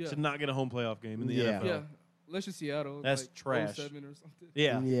team Yeah. should not get a home playoff game in the Yeah. NFL. Yeah. Unless you're Seattle. That's like trash. 07 or something.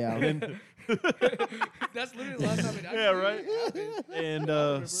 Yeah. Yeah. And, That's literally the last time it Yeah, right. happened. and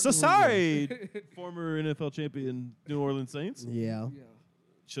Sassari, former NFL champion New Orleans Saints, Yeah. Yeah.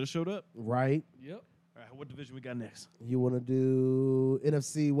 should have showed up. Right. Yep. All right, what division we got next? You want to do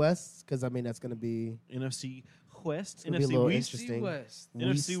NFC West? Because, I mean, that's going to be NFC West, gonna be a NFC little West, interesting. West.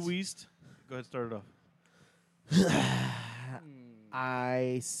 NFC West. West. Go ahead, start it off.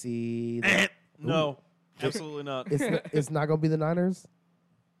 I see. That No, absolutely not. it's not going to be the Niners.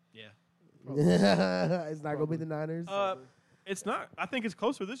 Yeah. It's not going to be the Niners. It's not. I think it's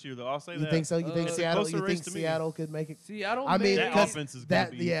closer this year, though. I'll say You that. think so? You think It's a Seattle? closer You race think to me. Seattle could make it? Seattle. I mean, That 'cause offense is gonna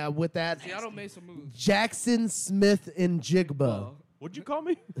that be- yeah, with that Seattle made some moves. Jackson Smith and Jigba. What'd you call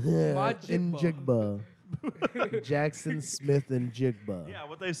me? My In Jigba. Jigba. Jackson Smith and Jigba. Yeah,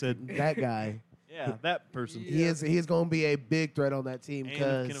 what they said. That guy. Yeah, that person. He is going to be a big threat on that team And if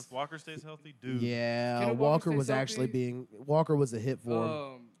because Kenneth Walker stays healthy, dude. yeah, Kenneth Walker Walker stays was actually healthy. Walker was a hit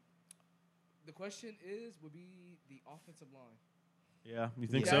for him. The question would be the offensive line. Yeah, you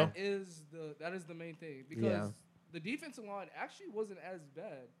think Yeah. so? That is the main thing because Yeah. the defensive line actually wasn't as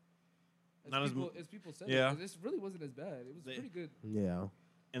bad Not as as people said. yeah. This really wasn't as bad. It was They- pretty good. Yeah.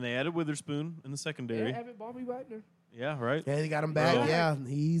 And they added Witherspoon in the secondary. And having Bobby Wagner Yeah, right. Yeah, they got him back. Bro. Yeah,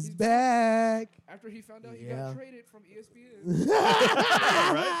 he's He's back. after he found out he Yeah. got traded from ESPN.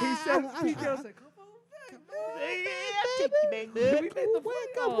 right? He said, PJ was like, "Come on back, man. We made the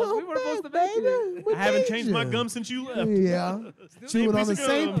playoffs. We were supposed to make it." I haven't changed my gum since you left. Yeah. Still Chewing on piece the of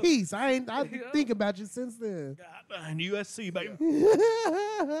same gum. piece. I Yeah. think about you since then. And USC, baby.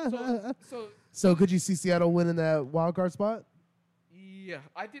 So So could you see Seattle winning that wild card spot? yeah,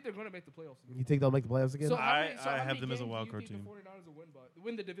 I think they're going to make the playoffs. You think they'll make the playoffs again? So how I- many, so I how have many them as a games wild do card you think team. the 49ers will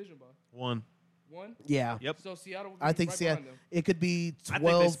win the division by? One. One. yeah. Yep. So Seattle. Will be I think right Seattle. behind them. It could be I think they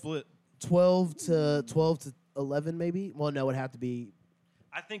 12, split. 12 to 11 maybe. Well, no, it'd have to be.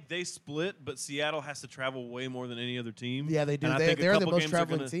 I think they split, but Seattle has to travel way more than any other team. Yeah, they do. And I They're think a the couple most games are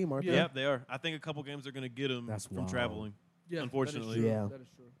traveling gonna- team, aren't Yeah. they? Yep, they are. I think a couple games are going to get them That's from wild. traveling. Yeah, Unfortunately. that is true. Yeah. That is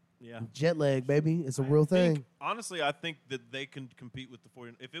true. Yeah. Jet lag, baby. It's a real thing. Honestly, I think that they can compete with the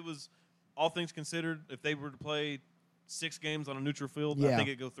 49ers. If it was all things considered, if they were to play 6 games on a neutral field, I Yeah. think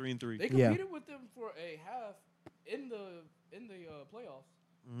it'd go 3-3. They Yeah. competed with them for a half in the playoffs,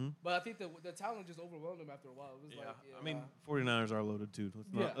 but I think the talent just overwhelmed them after a while. It was Yeah. like, I mean, 49ers are loaded too.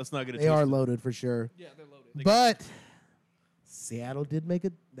 Yeah. Let's not get it They are twisted. loaded for sure. yeah, they're loaded. But Seattle did make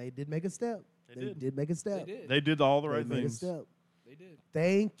a. They did make a step. They did. make a step. They did. They did all the They right made a things. step. They did.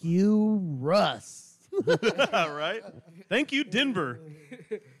 Thank you, Russ. Right? Thank you, Denver.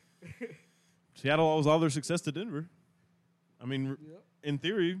 Seattle owes all their success to Denver. I mean, Yep. in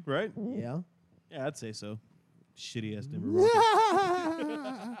theory, right? Yeah. Yeah, I'd say so. Shitty ass Denver.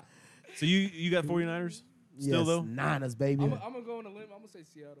 Broncos. So you got 49ers still yes, though? Niners, baby. I'm gonna go on a limb. I'm gonna say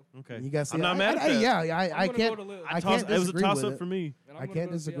Seattle. Okay. You got. I'm not mad at that. Yeah, I I'm gonna can't. go to live. I Toss- can't it was a disagree toss with up it. for me. And I'm I gonna can't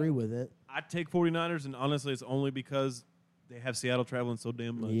go disagree Seattle. with it. I'd take 49ers, and honestly, it's only because they have Seattle traveling so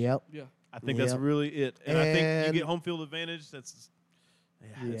damn much. Yep. Yeah. I think that's Yep. really it. And I think you And- get home field advantage. That's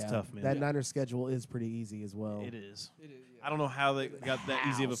it's tough, man. That Niners schedule is pretty easy as well. It is. It is. Yeah. I don't know how they got that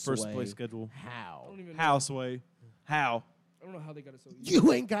easy of a first Sway? place schedule. I How? don't even know. How, Sway? How? I don't know how they got it so easy.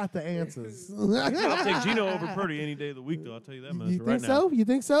 You ain't got the answers. I'll take Gino over Purdy any day of the week, though. I'll tell you that much You right think now. so? You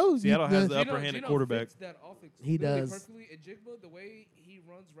think so? Seattle You- has the upper hand at quarterback. Fits that offense He really does. perfectly. And Jigba, the way he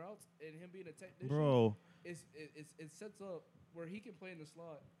runs routes and him being a technician, Bro, it sets up where he can play in the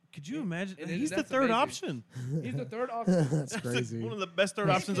slot. could you imagine? and He's the that's third amazing. option. He's the third option. That's That's crazy. one of the best third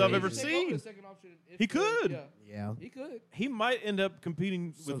That's options I've ever crazy. He could take over seen. the second option if He could. Yeah, Yeah. he could. He might end up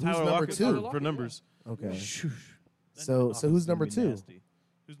competing So with who's Tyler number Lockett two? for numbers. Okay. Shoosh. That So offense who's is gonna number be 2 nasty.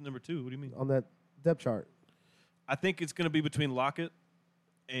 Who's number 2? What do you mean? on that depth chart? I think it's going to be between Lockett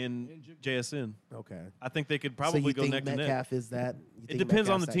and And Jigba. JSN. Okay. I think they could So probably you go think neck to neck. Metcalf is that? You It think depends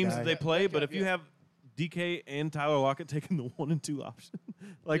on the Metcalf's teams guy? that they Yeah, play, but Metcalf, if you yeah. have DK and Tyler Lockett taking the 1 and 2 option,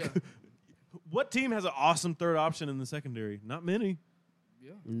 like Yeah. what team has an awesome third option in the secondary? Not many.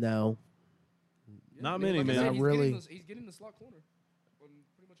 Yeah. No. Yeah, Not I mean, many, like I man. said, Not he's really. He's getting the slot corner on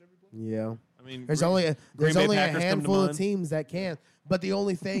pretty much every place. Yeah. I mean, There's Green- only a Green Bay handful Packers come to of mind. teams that can. But the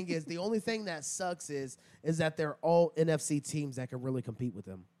only thing that sucks is that they're all NFC teams that can really compete with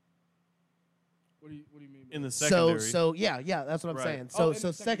them. What do you mean? By in the that? secondary. So yeah, that's what I'm Right. saying. Oh, So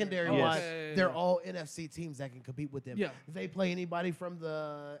in the secondary secondary. wise, Okay, yeah. they're all NFC teams that can compete with them. Yeah. If they play anybody from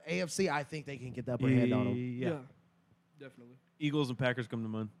the AFC, I think they can get the upper hand on them. Yeah. Definitely. Eagles and Packers come to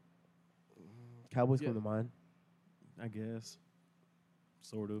mind. Cowboys Yeah. come to mind. I guess.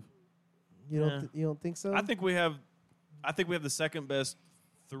 Sort of. You don't think so? I think we have the second best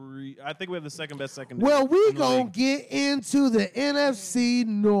three. I think we have the second best secondary. Well, we in the gonna league. get into the NFC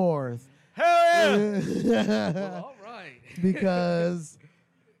North. Hell yeah! Well, all right. Because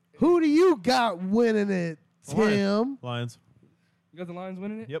who do you got winning it, Tim? Lions. You got the Lions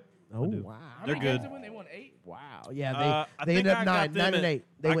winning it? Yep. Oh do. wow, How They're many games good. did win? They won 8? wow, yeah. I They think ended I up got 9 them and at- 8.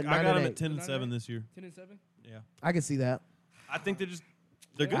 They went I 9 got and them 8. at 10 and 9 7 and 8? this year. 10 and 7? Yeah. I can see that. I think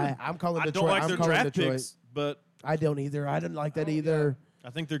they're good. I'm calling I Detroit. don't like I'm their calling draft Detroit. picks, but I don't either. I didn't like that Oh, either. I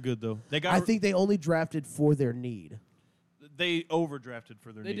think they're good though. They got. I think they only drafted for their need. they overdrafted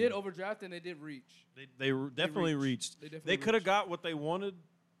for their. They need. did overdraft and they did reach. They definitely reached. They definitely They could have reached. got what they wanted.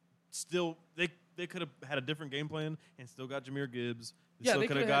 Still, they could have had a different game plan and still got Jameer Gibbs. They Yeah, still they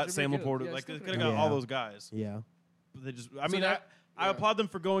could have coulda had got Jameer Sam Gibbs. Laporta. Yeah, Like still they coulda could have got got- all Yeah. those guys. Yeah. But they just. So I yeah. applaud them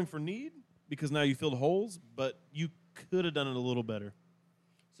for going for need because now you filled holes, but you could have done it a little better.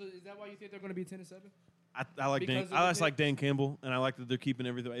 So is that why you think they're going to be 10 and 7? I like Dan. Because of the I just pick? like Dan Campbell, and I like that they're keeping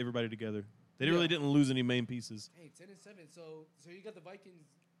everybody together. They Yeah. really didn't lose any main pieces. Hey, 10 and 7. So you got the Vikings,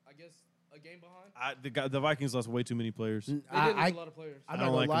 I guess, a game behind. The Vikings lost way too many players. They did lose I, a lot of players. I'm I not don't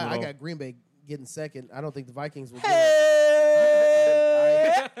gonna like them lie. at I all. got Green Bay getting second. I don't think the Vikings will.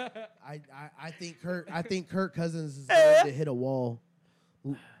 I think Kirk Cousins is going to hit a wall.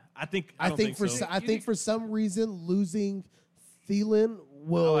 I think for so. I think for some reason losing Thielen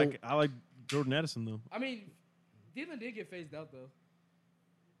will. I like Jordan Addison though. I mean, Dylan did get phased out, though.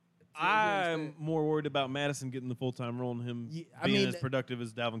 I'm more worried about Madison getting the full-time role and him Yeah, being as productive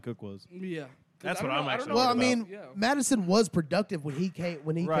as Dalvin Cook was. Yeah. That's I what don't I'm know- I actually don't Well, I worried mean, about. Yeah. Madison was productive when he came.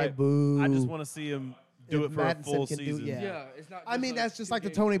 Right. Boo. I just want to see him do If it for Madison a full can do- season. yeah. Yeah, it's not. I mean, that's just 2 like the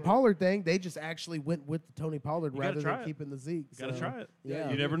games Tony for- Pollard thing. They just actually went with the Tony Pollard You gotta rather try than it. keeping the Zeke. You gotta so, try it. Yeah,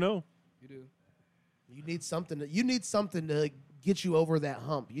 You never know. You do. You need something. You need something to get you over that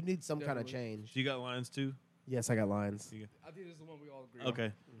hump. You need some kind of Definitely. change. So you got Lions too? Yes, I got Lions. I think this is the one we all agree on.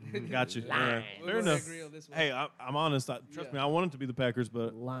 Okay. Got you. Lions. Fair We're gonna enough. agree on this one. Hey, I'm honest. Trust Yeah. me, I want it to be the Packers,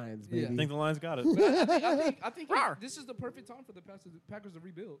 but Lions, Yeah. baby. I think the Lions got it. I think this is the perfect time for the Packers to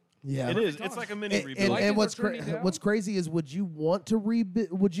rebuild. Yeah, It is. Time. It's like a mini And, rebuild. and, Vikings what's are turning down? what's crazy is would you want to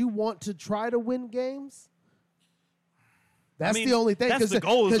Would you want to try to win games? That's mean, the only thing. that's the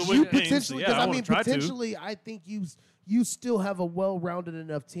goal is to win you games, so potentially, yeah, because I I wanna mean, try to. potentially, I think you still have a well-rounded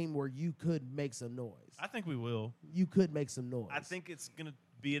enough team where you could make some noise. I think we will. You could make some noise. I think it's gonna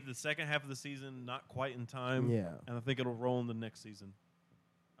be at the second half of the season, not quite in time. Yeah. And I think it'll roll in the next season.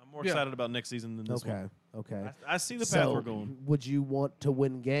 I'm more Yeah. excited about next season than this Okay. one. Okay. I see the path So, we're going. would you want to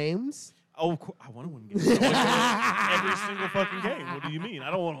win games? Oh, I want to win games. I wanna win every single fucking game. What do you mean?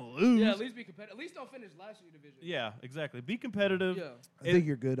 I don't want to lose. Yeah, at least be competitive. At least don't finish last year's division. Yeah, exactly. Be competitive. Yeah. I think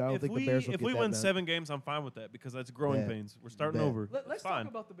you're good. I don't If think we, the Bears will if get we that win done. 7 games, I'm fine with that because that's growing Bet. pains. We're starting Bet. over. Let's It's fine.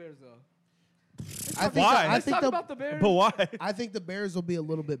 talk about the Bears, though. I think Why? I Let's think talk the, about the Bears. But why? I think the Bears will be a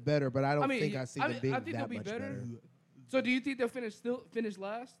little bit better, but I don't I mean, think I see them being I think that they'll be much better. So do you think they'll finish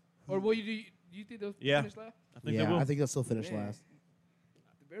last, or will you do you think they'll Yeah. finish last? I think Yeah, they will. I think they'll still finish Man. last.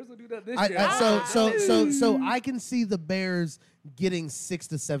 The Bears will do that this year. So I can see the Bears getting 6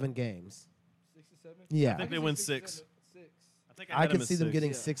 to 7 games. 6 to 7. Yeah. I think they can win see 6. 6. I think I had can at see them 6.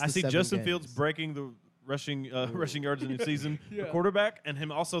 getting Yeah. 6 I to see 7 Justin games. Fields breaking the rushing yards in the season Yeah. for quarterback, and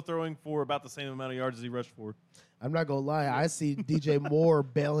him also throwing for about the same amount of yards as he rushed for. I'm not gonna lie. I see DJ Moore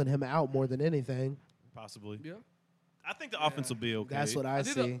bailing him out more than anything. Possibly. Yeah. I think the offense will be okay. That's what I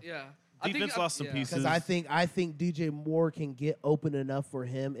think see. yeah. Defense lost some pieces. Because I think DJ Moore can get open enough for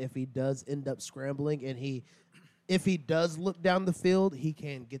him if he does end up scrambling and if he does look down the field, he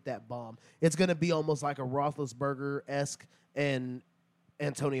can get that bomb. It's gonna be almost like a Roethlisberger-esque and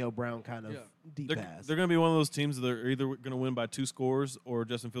Antonio Brown kind of Yeah. deep They're, pass. they're going to be one of those teams that are either going to win by 2 scores or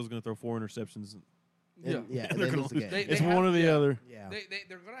Justin Fields is going to throw 4 interceptions. Yeah. And, yeah, And and they're they gonna lose the lose. game. They It's have- one or the yeah. other. Yeah.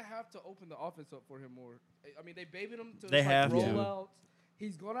 They're gonna have to open the offense up for him more. I mean, they babied him to They like have to. rollouts.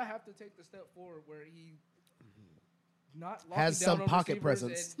 He's gonna have to take the step forward where he not locking Has down some on pocket receivers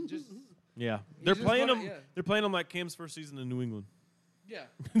presence. and just Yeah, He's they're just playing gonna- him. yeah. They're playing him like Cam's first season in New England. Yeah.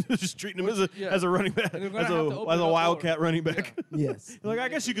 Just treating him as a Yeah. as a running back, And they're as gonna have to a open as a up wildcat more. running back. Yes. Like I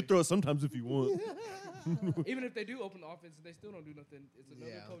guess you could throw it sometimes if you want. Even if they do open the offense and they still don't do nothing, it's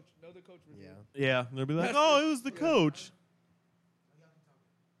another Yeah. coach review. Yeah. Yeah, they'll be like, oh, it was the coach.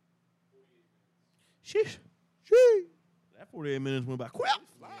 Sheesh. That 48 minutes went by quick.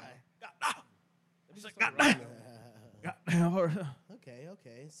 Goddamn.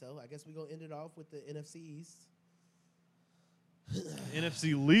 Okay. So I guess we're gonna end it off with the NFC East.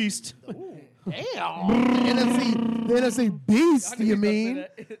 NFC least. Damn. the NFC Beast, you mean?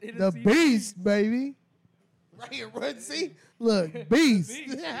 The Beast, baby. Right here, right? See? Look, Beast.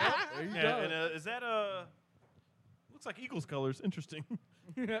 Beast. Yeah, and is that looks like Eagles colors. Interesting.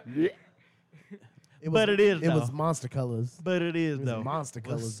 But it is, It was though. monster colors. But it is It was though. monster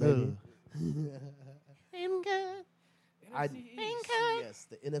colors, What's baby. NFC East. Yes,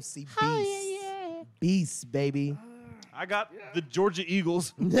 the NFC Beast. Beast, baby. I got the Georgia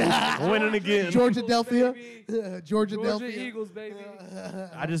Eagles winning again. Georgia Delphia. Baby. Georgia Georgia Delphia. Eagles, baby.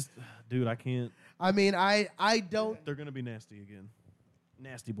 Dude, I can't. I mean, I don't. They're gonna be nasty again.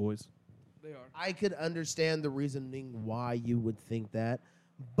 Nasty boys. They are. I could understand the reasoning why you would think that,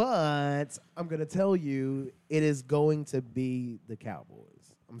 but I'm gonna tell you, it is going to be the Cowboys.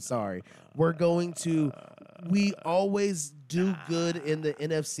 I'm sorry. We're going to. We always do good in the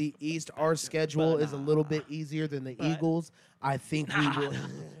NFC East. Our schedule is a little bit easier than the Eagles. I think we will.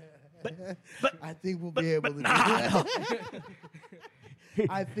 I think we'll be able to do it.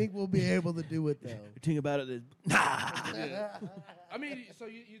 I think we'll be able to do it though. The thing about it is, I mean, so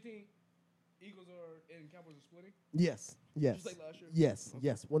you think Eagles and Cowboys are splitting? Yes. Just like last year?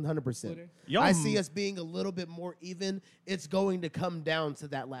 Yes, 100%. Splitting? I see us being a little bit more even. It's going to come down to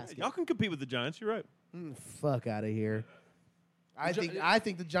that last game. y'all can compete with the Giants. You're right. Fuck out of here. I Gi-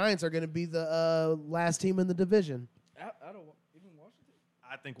 think the Giants are going to be the last team in the division. Out of even Washington?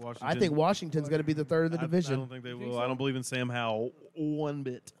 I think Washington. I think Washington's going to be the third in the I division. don't think they think will. so? I don't believe in Sam Howell one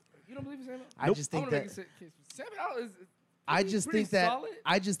bit. You don't believe in Sam Howell? I just think that Sam Howell is. I just pretty think that solid.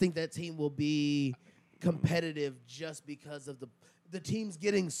 I just think that team will be competitive just because of the team's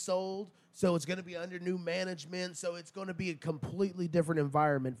getting sold. So it's going to be under new management. So it's going to be a completely different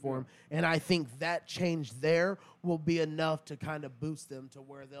environment for them. And I think that change there will be enough to kind of boost them to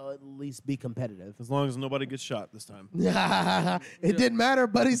where they'll at least be competitive. As long as nobody gets shot this time. It didn't matter,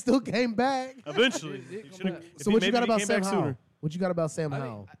 but he still came back. Eventually. He did He come should've- back. if So he- what you maybe got he about came Sam back Howell? sooner. What you got about Sam I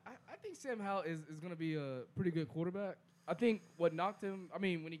Howell? think Sam Howell is going to be a pretty good quarterback. I think what knocked him,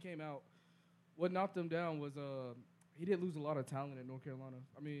 when he came out, what knocked him down was he did lose a lot of talent in North Carolina.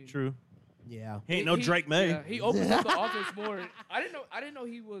 I mean, True. Yeah. He ain't no Drake May. Yeah, he opened up the offense more. I didn't know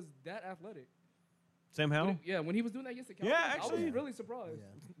he was that athletic. Sam Howell? When he was doing that against the Cowboys, Yeah, I actually. was really surprised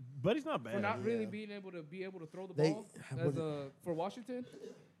But he's not bad. for not really Yeah. being able to throw the They- ball as for Washington.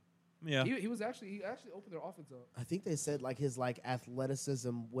 Yeah. He actually opened their offense up. I think they said like his like athleticism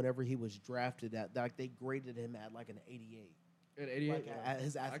whenever he was drafted at like they graded him at like an 88. At 88, Like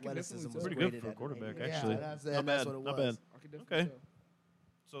his I can athleticism definitely was tell. Pretty graded good for a at an quarterback, 88. actually. Yeah, that's Not bad. what it Not was. bad. I can definitely Okay. tell.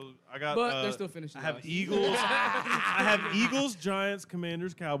 So I got. But they're still finishing I have last. Eagles. I have Eagles, Giants,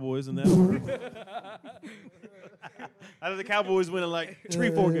 Commanders, Cowboys, and that. I have the Cowboys winning like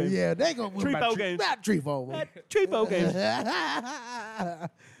 3-4 games. Yeah, they gonna win 3-4 by games. Not 3-4. 3-4 games.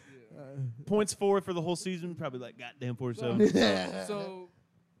 Points for the whole season, probably like goddamn 47. So,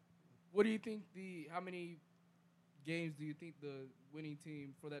 what do you think how many games do you think the winning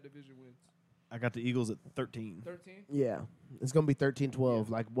team for that division wins? I got the Eagles at 13. 13? Yeah, it's gonna be 13-12.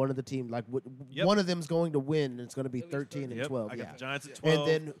 Like one of the team, like Yep. one of them's going to win. And it's gonna be At least 13 and Yep. 12. I got Yeah, the Giants at 12.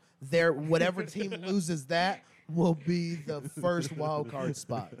 and then whatever team loses that will be the first wild card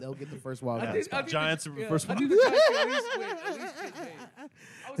spot. They'll get the first wild card spot. Giants are first I one. think the Giants can at least win 10 games.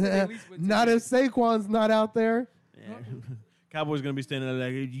 I would say they at least win 10 Not if games. Saquon's not out there. Yeah. Cowboys gonna be standing there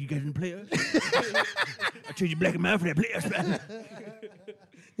like, you guys didn't play us? I treat you black and white for that players.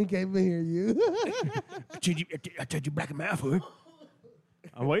 He can't even hear you. I treat you black and white for it.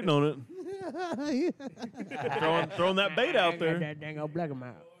 I'm waiting on it. throwing that bait out there. That dang old black him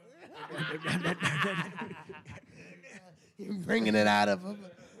out. You're bringing it out of him.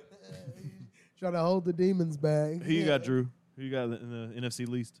 Trying to hold the demons back. Who you got, Drew? Who you got in the NFC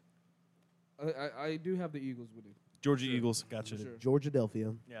least? I do have the Eagles winning. Georgia Eagles. Gotcha. For sure. Georgia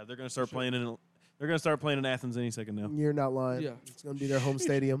Delphia. Yeah, they're gonna start playing in. They're gonna start playing in Athens any second now. You're not lying. Yeah. It's going to be their home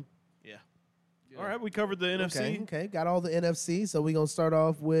stadium. Yeah. Yeah. All right, we covered the NFC, Okay, got all the NFC. So we're going to start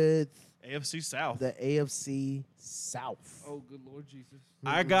off with AFC South. the AFC South. Oh, good Lord Jesus.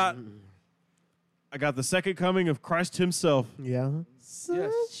 I got the second coming of Christ Himself. Yeah. Yes.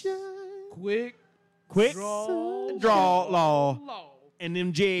 Sunshine. Quick Quick draw law. law. And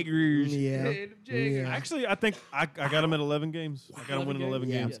them Jaggers. Yeah. Jaggers. Actually, I think I got them at 11 games. I got them winning 11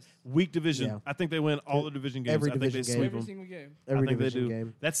 Yeah. games. Yes. Weak division. Yeah. I think they win all the division games. Every I think they division sweep game. Every them. single game. Every I think they division do.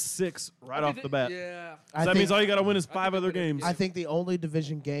 game. That's 6 right I off think the bat. Yeah. So that means all you got to win is 5 they other win every games. game. I think the only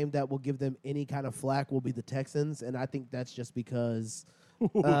division game that will give them any kind of flack will be the Texans, and I think that's just because.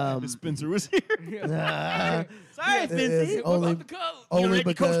 If Spencer was here. uh, Sorry, it's Spencer. only the coach? only let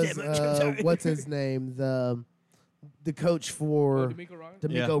me coach because that much. I'm sorry. what's his name, the coach for D'Amico Ryan.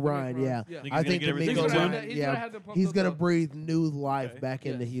 D'Amico Yeah. Ryan, yeah. Yeah. Think I he's think gonna get everything D'Amico going? Ryan, He's gonna have them pumped he's up gonna up. breathe new life Okay. back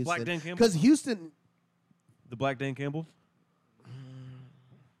into Yeah. Black Houston. Dan Campbell? Because Houston, The Black Dan Campbell.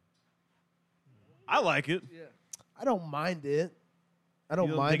 I like it. Yeah. I don't mind it. I don't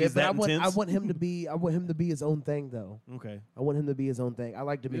don't mind think it, it's but that I want intense? him to be his own thing though. Okay. I want him to be his own thing. I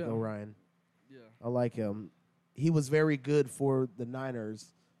like D'Amico Yeah. Ryan. Yeah. I like him. He was very good for the Niners.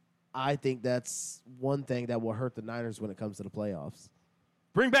 I think that's one thing that will hurt the Niners when it comes to the playoffs.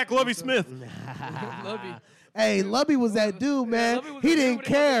 Bring back Lovey Smith. Lovey. Hey, Lubby was that dude, Yeah, man. Lovey was He that dude didn't when he was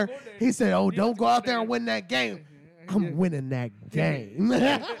care. the coordinator. He said, "Oh, He don't was the go out there and coordinator. win that game. Yeah. I'm winning that game."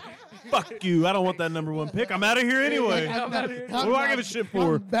 Fuck you. I don't want that number 1 pick. I'm out of here anyway. I'm outta here. What do I give a shit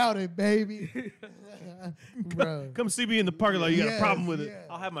for? I'm about it, baby. Bro. Come see me in the parking lot. You got Yes, a problem with it. yes.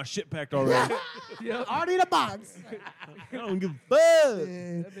 I'll have my shit packed already. Yeah. Already in a box. I don't give a fuck.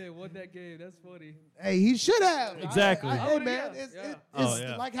 That man won that game. That's funny. Hey, he should have. Exactly. Hey, Oh, man, yeah. it's, Yeah. Oh, it's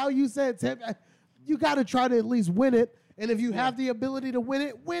yeah. like how you said, Tim, you got to try to at least win it. And if you have the ability to win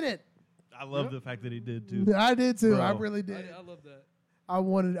it, win it. I love the fact that he did too. I did too. Bro. I really did. I love that.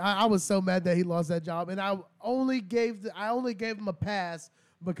 I was so mad that he lost that job, and I only gave him a pass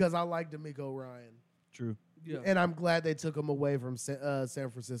because I liked D'Amico Ryan, True. Yeah. and I'm glad they took him away from San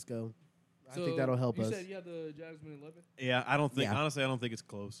Francisco. I think that'll help you us. You said you had the Jags winning 11? Yeah, I don't think. Yeah. Honestly, I don't think it's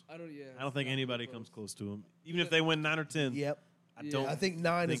close. I don't. Yeah. I don't think it's not anybody close. comes close to him. Even if they win 9 or 10. Yep, I Yeah. don't. I think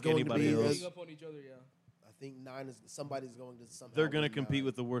 9 is think going to anybody be. else. Beating up on each other. Yeah. I think 9 is somebody's going to somehow. They're going to win compete 9.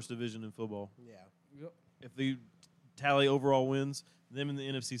 with the worst division in football. Yeah. Yep. If they tally overall wins, them in the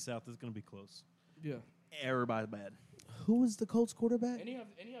NFC South is going to be close. Yeah. Everybody's bad. Who is the Colts quarterback? And you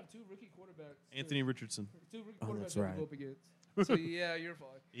have 2 rookie quarterbacks. too. Anthony Richardson. 2 rookie Oh, quarterbacks that's you right. can go up against. So yeah, you're fine.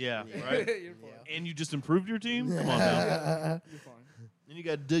 Yeah, Yeah. right. You're fine. Yeah. And you just improved your team? Come on now. You're fine. Then you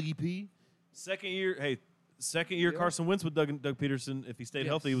got Dougie P. Second year Yeah. Carson Wentz with Doug Peterson. If he stayed Yes.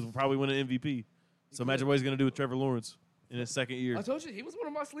 healthy, he would probably win an MVP. So imagine what he's going to do with Trevor Lawrence in his second year. I told you he was one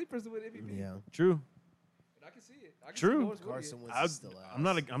of my sleepers to win MVP. Yeah. True. And I can see it. I can True. See Lawrence winning Carson it. Wentz I, is still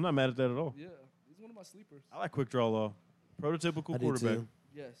out. I'm not mad at that at all. Yeah, he's one of my sleepers. I like quick draw law. Prototypical I do quarterback. too.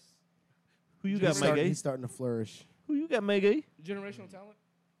 Yes. Who you He's got, starting, Magay? he's starting to flourish. Who you got, Magay? Generational talent.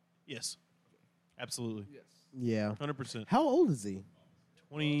 Yes. Absolutely. Yes. Yeah. 100%. How old is he?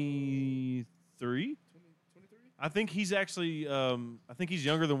 23? 23. I think he's actually, I think he's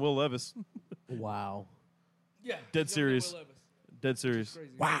younger than Will Levis. Wow. Yeah. Dead he's serious. Will Levis. Dead serious.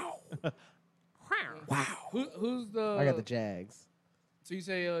 Crazy. Wow. Wow. Who's the? I got the Jags. So you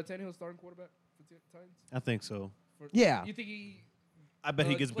say Tannehill's starting quarterback for Titans? I think so. Yeah. You think he? I bet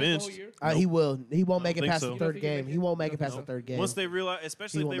he gets plays the whole benched. year? He will. He won't I make don't it think past so. the You don't third think he'll game. make He it? won't make You it don't past the think so? third game. Once they realize,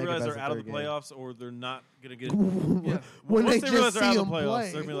 especially He if won't they make it realize past they're the out of the third game. playoffs or they're not gonna get. when Once they they realize just they're out see of him the playoffs, play.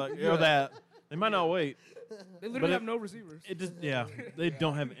 they're gonna be like, "Yo, that." They might not wait. They literally But have no receivers. It just, yeah, they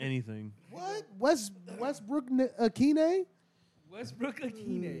don't have anything. What? Westbrook Akine? Westbrook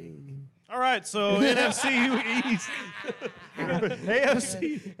Akine. All right, so NFC East,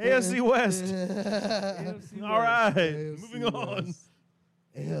 AFC West. AFC All right, AFC moving on. West.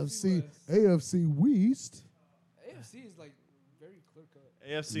 AFC AFC West. AFC is like very clear cut.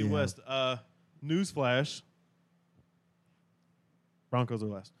 AFC Yeah. West. Newsflash. Broncos are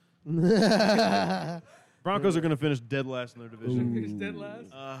last. Broncos are going to finish dead last in their division. He's dead last.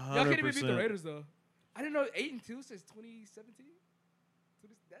 Y'all can't even beat the 100%. Raiders though. I didn't know 8-2 since 2017.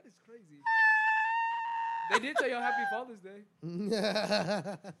 That is crazy. They did tell y'all Happy Father's Day.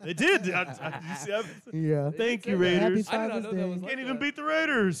 They did. You see, Yeah. thank you, Happy Raiders. I did not Father's know that Day. was like Can't even that. beat the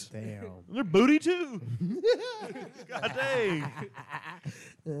Raiders. Damn. They're booty too. God dang.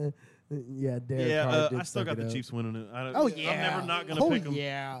 Yeah, Derek Yeah, Carr did I still suck got it the up. Chiefs winning it. Oh yeah. I'm never not going to Oh pick them.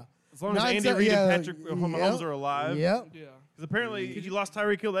 yeah. As long as Nine Andy to- Reid yeah, and Patrick Mahomes yep. are alive. Yep. Yeah. Because apparently, if you lost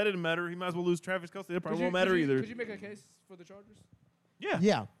Tyreek Hill, that didn't matter. He might as well lose Travis Kelce. That probably won't matter either. Could you make a case for the Chargers? Yeah.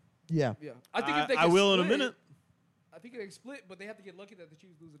 Yeah. Yeah. Yeah. I think if they I can will in a split, minute. I think they can split, but they have to get lucky that the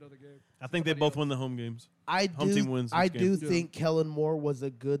Chiefs lose another game. I think they both win the home games. I Home team wins I each do game. think Kellen Moore was a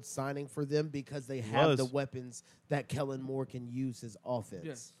good signing for them because they have the was. weapons that Kellen Moore can use his offense.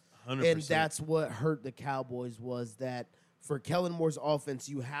 Yes. 100%. And that's what hurt the Cowboys was that for Kellen Moore's offense,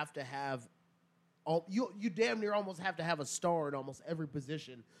 you have to have you damn near almost have to have a star in almost every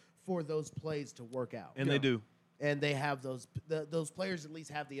position for those plays to work out. And they do. And they have those players at least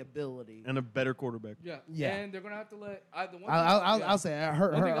have the ability. And a better quarterback. Yeah. Yeah. And they're gonna have to let. I'll say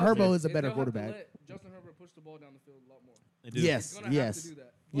Herbo is a better quarterback. Let Justin Herbert push the ball down the field a lot more. They do. Yes. He's gonna have to do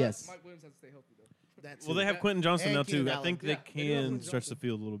that. But Yes. Mike Williams has to stay healthy though. That's Well, they have Quentin Johnson And now too. Keenan I Allen. think Yeah, they they do have can Quentin stretch the Johnson.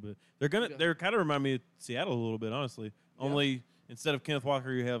 field a little bit. They're kind of remind me of Seattle a little bit, honestly. Yeah. Only instead of Kenneth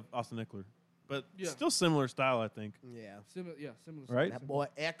Walker, you have Austin Eckler, but Yeah. still similar style, I think. Yeah. Similar. Right? That boy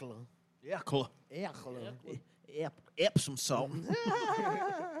Eckler. Yeah, cool. Eckler. Epsom salt.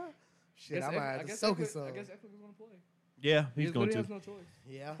 Shit, I might have to soak it some. I guess Eckler's gonna play. Yeah, he's He going has to. no choice.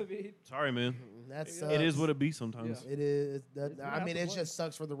 Yeah. I mean, Sorry, man. That's It is what it be sometimes. Yeah. it is. He's gonna I have mean, to it play. just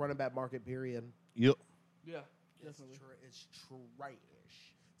sucks for the running back market. Period. Yep. yeah, definitely. It's trash.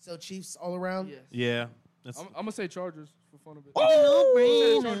 So Chiefs all around. Yes. Yeah. That's I'm gonna say Chargers for fun of it. Oh, I'm gonna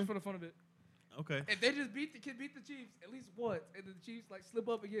say man. Chargers for the fun of it. okay. If they just beat the Chiefs at least once, and the Chiefs like slip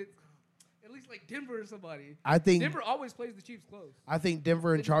up against at least like Denver or somebody. I think Denver always plays the Chiefs close.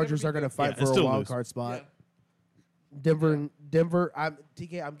 Denver and They just never Chargers beat are going to them. fight Yeah, and for a still wild lose. card spot. Yeah. Denver.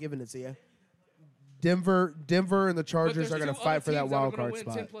 I'm giving it to you. Denver and the Chargers are going to fight for that wild card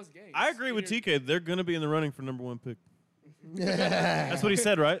spot. I agree with TK. They're going to be in the running for number 1 pick. That's what he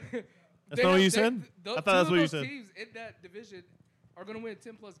said, right? That's not what you said? I thought that's what you said. Teams in that division are going to win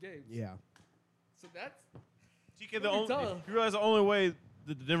 10 plus games. Yeah. So that's TK, That'd be tough. you realize the only way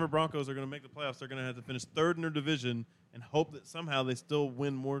that the Denver Broncos are going to make the playoffs, they're going to have to finish third in their division and hope that somehow they still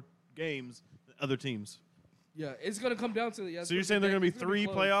win more games than other teams. yeah. It's going to come down to So you're saying they're going to be 3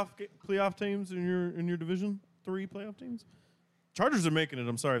 playoff teams in your division? 3 playoff teams? Chargers are making it.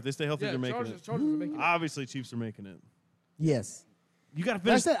 I'm sorry. If they stay healthy, Yeah, they're making Chargers are it. making it. Obviously, Chiefs are making it. Yes. You got to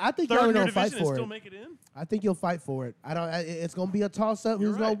finish I think third y'all are in your going to fight division and for still it. make it in? I think you'll fight for it. It's going to be a toss up.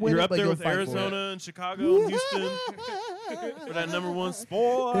 Who's going to win You're it? up But there you'll with fight Arizona and Chicago and Houston for that number 1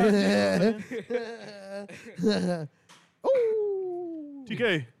 spot. for it. Ooh.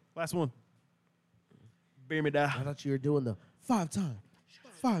 TK, last one. Bear me I down. thought you were doing the 5 times.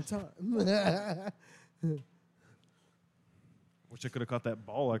 5 times. Wish I could have caught that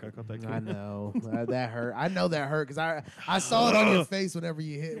ball like I caught that kid. I know. That hurt. I know that hurt because I saw it on your face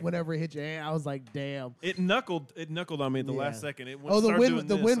whenever it hit your hand. I was like, damn. It knuckled on me at the Yeah. last second. It Oh, the started wind. doing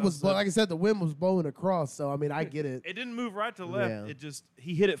The this. wind I was like, like I said. The wind was blowing across. So I mean, I get it. it didn't move right to left. Yeah. It just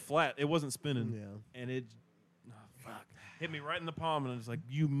he hit it flat. It wasn't spinning. Yeah. And it fuck hit me right in the palm, and I was like,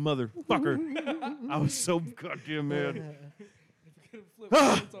 "You motherfucker!" I was so goddamn mad.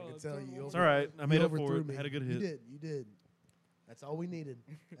 I can tell you. It's all right. I made up for overthrew it. me. Had a good hit. You did. That's all we needed.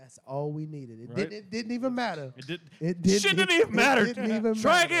 That's all we needed. Right? It didn't even matter. It did. It did. Shit didn't even matter. It didn't even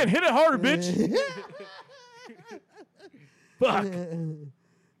Try matter. again. Hit it harder, bitch. Fuck.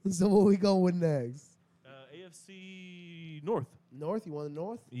 So what we going with next? AFC North. North? You want the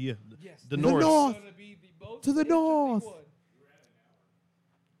North? Yeah. Yes. The The North. North. It's gonna be the most To the interesting north. one.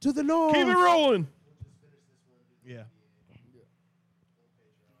 To the North. Keep it rolling. Yeah.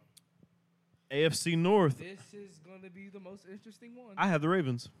 AFC North. This is gonna be the most interesting one. I have the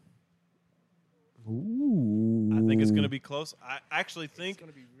Ravens. Ooh. I think it's going to be close. I actually it's think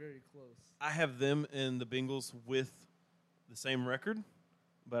gonna be very close. I have them and the Bengals with the same record,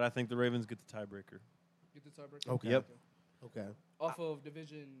 but I think the Ravens get the tiebreaker. Get the tiebreaker. Okay. Yep. Okay. Off of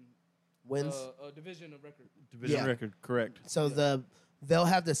division Wins. division of record. Division Yeah. record, correct. So they'll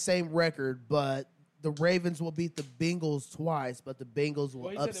have the same record, but the Ravens will beat the Bengals twice, but the Bengals will Well,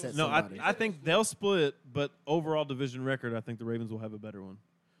 he said it upset was- No, somebody. I think they'll split, but overall division record, I think the Ravens will have a better one.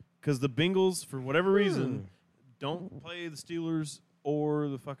 Because the Bengals, for whatever reason, don't play the Steelers or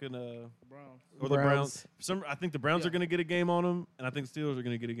the fucking Browns. or the Browns. Browns. I think the Browns Yeah. are going to get a game on them, and I think the Steelers are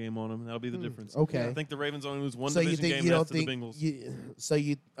going to get a game on them. That'll be the difference. Okay. I think the Ravens only lose one so you division think game. you And don't that's to the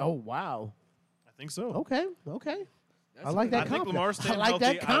think Bengals. oh wow. I think so. Okay. That's I like a that I think confidence. Lamar's staying I like healthy.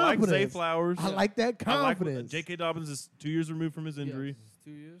 that I like Zay confidence. Flowers. I like that confidence. J.K. Dobbins is 2 years removed from his Yeah, injury. it's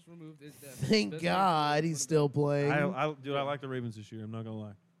 2 years removed. It's that Thank best God player he's for still playing. I like the Ravens this year. I'm not gonna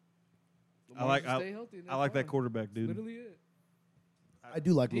lie. Lamar like- just stay healthy and I like they're that fine. quarterback, That's dude. literally it. I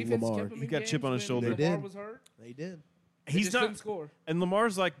do like Defense Lamar. kept him He in got chip games on his when shoulder. They Lamar did. was hurt. They did. They He's just not. couldn't score. And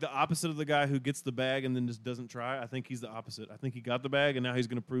Lamar's like the opposite of the guy who gets the bag and then just doesn't try. I think he's the opposite. I think he got the bag and now he's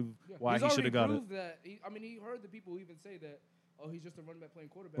going to prove Yeah. why He's he should already have got it. proved that he heard the people even say that, oh, he's just a running back playing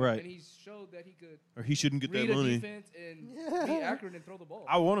quarterback. Right. And he showed that he could Or he shouldn't get read that a money. defense and be accurate and throw the ball.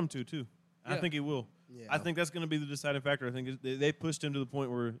 I want him to too. I Yeah. think he will. Yeah. I think that's going to be the deciding factor. I think they pushed him to the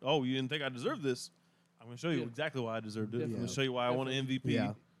point where, oh, you didn't think I deserved this. I'm going to show you Yeah. exactly why I deserved it. I'm going Definitely. to show you why I won an MVP.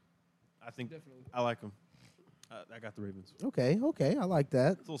 Yeah. I think Definitely. I like him. I got the Ravens. Okay. I like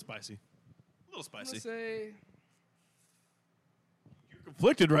that. It's a little spicy. A little I'm spicy. gonna say You're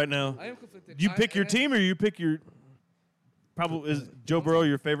conflicted right now. I am conflicted. You pick your team, or you pick your. Probably is Joe Burrow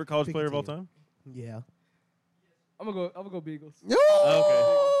your favorite college Pick a player of all team. time? Yeah. I'm gonna go Beagles. Okay.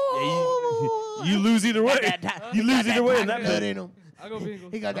 Yeah, you lose either way. You lose either way in that blood bet. in him. I go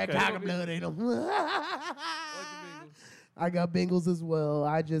Beagles. He got that Okay. tiger blood in him. I like the Beagles. I got Bengals as well.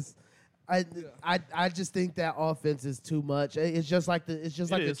 I just think that offense is too much. It's just like the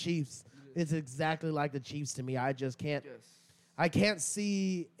is. Chiefs. It's exactly like the Chiefs to me. I just can't. Yes. I can't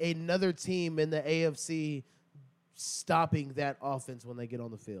see another team in the AFC stopping that offense when they get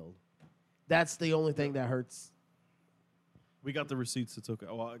on the field. That's the only thing that hurts. We got the receipts. It's okay.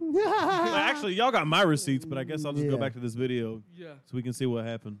 Well, actually, y'all got my receipts, but I guess I'll just go Yeah. back to this video Yeah. so we can see what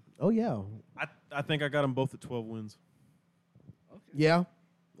happened. Oh yeah, I think I got them both at 12 wins. Okay. yeah.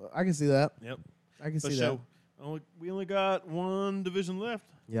 I can see that. Yep. I can For see sure. that. We only got one division left.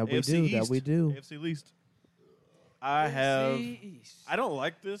 Yeah, we AFC do. East. That we do. AFC least. I have. East. I don't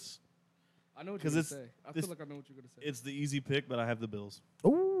like this. I know what 'Cause you're it's- gonna say. I this- feel like I know what you're gonna say. It's the easy pick, but I have the Bills.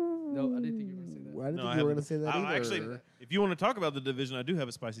 Ooh. No, I didn't think you were gonna say that. I didn't No, think I you were haven't. gonna say that either. Actually, if you want to talk about the division, I do have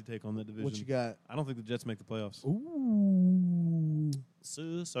a spicy take on that division. What you got? I don't think the Jets make the playoffs. Ooh.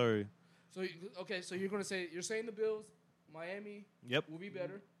 So sorry. So okay, so you're saying the Bills, Miami Yep. will be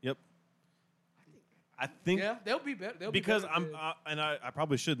better. Yep. I think Yeah, they'll be better. They'll because be better I'm I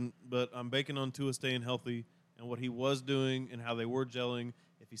probably shouldn't, but I'm banking on Tua staying healthy and what he was doing and how they were gelling.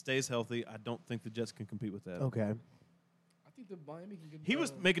 If he stays healthy, I don't think the Jets can compete with that. Okay. I think the Miami can get. He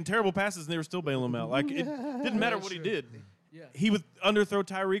was making terrible passes and they were still bailing him out. Like it didn't matter That's what he true. did. Yeah. He would underthrow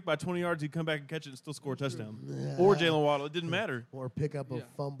Tyreek by 20 yards. He'd come back and catch it and still score a touchdown. Or Jalen Waddle. It didn't matter. Or pick up a Yeah.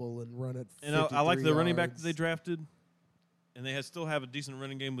 fumble and run it. And I like the 53 running back that yards. they drafted. And they still have a decent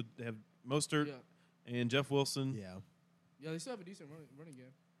running game. They have Mostert Yeah. and Jeff Wilson. Yeah. Yeah, they still have a decent running game.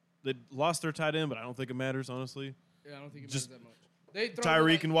 They lost their tight end, but I don't think it matters, honestly. Yeah, I don't think it Just matters that much. They throw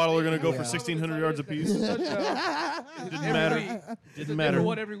Tyreek and Waddle are going to go Yeah. for 1,600 yards apiece. Didn't Didn't matter. Didn't matter.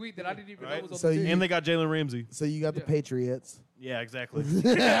 One every week that I didn't even Right? know was on So the you- team. And they got Jalen Ramsey. So you got the Yeah. Patriots. Yeah, exactly.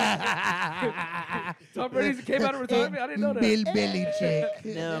 Tom Brady came out of retirement. I didn't know that. Bill Belichick.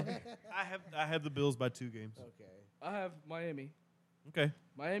 no, I have the Bills by 2 games. Okay. I have Miami. Okay,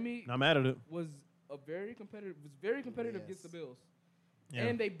 Miami not mad at it. was very competitive Yes. against the Bills. Yeah.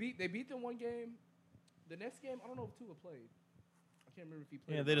 And they beat them one game. The next game, I don't know if Tua played. I can't remember if he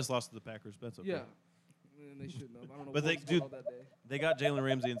played. Yeah, or they not. just lost to the Packers. But that's okay. Yeah. And they shouldn't have. I don't know But what they- was going dude, on that day. They got Jalen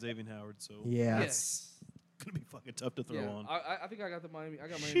Ramsey and Xavier Howard, so Yeah. Yes. it's gonna be fucking tough to throw Yeah. on. I think I got the Miami. I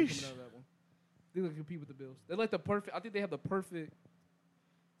got Miami Sheesh. coming out of that one. They're gonna compete with the Bills. They're like the perfect. I think they have the perfect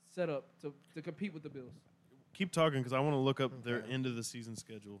setup to compete with the Bills. Keep talking because I want to look up their Okay. end of the season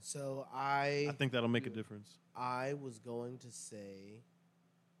schedule. So I think that'll make a difference. I was going to say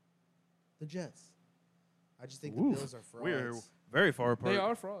the Jets. I just think the Oof. Bills are frauds. We're very far apart. They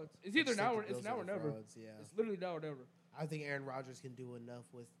are frauds. It's I either just think now the or it's Bills now are or never. frauds, yeah. It's literally now or never. I think Aaron Rodgers can do enough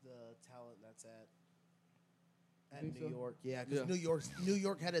with the talent that's at think New so? York. Yeah, because Yeah. New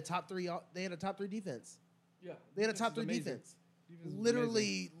York had a top 3. They had a top 3 defense. Yeah. They had a Defense top is 3 amazing. defense. Defense is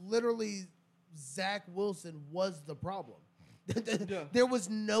amazing. Literally, Zach Wilson was the problem. Yeah. There was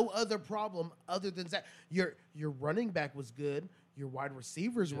no other problem other than Zach. Your running back was good. Your wide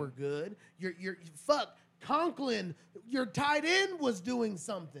receivers were good. Your Conklin, your tight end was doing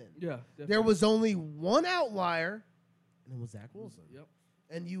something. Yeah. There Definitely. was only one outlier, and it was Zach Wilson. Yep.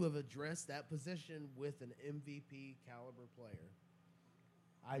 And you have addressed that position with an MVP caliber player.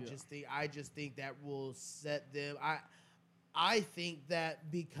 I just think that will set them. I think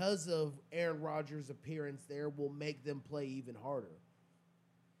that because of Aaron Rodgers' appearance there will make them play even harder.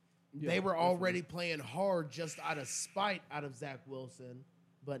 Yeah, They were definitely. already playing hard just out of spite out of Zach Wilson,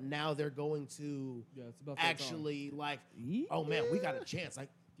 but now they're going to Yeah, it's about that time. actually like, oh man, we got a chance. Like,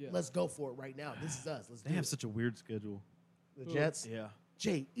 Yeah. let's go for it right now. This is us. Let's They do have it. such a weird schedule. The Jets. Yeah.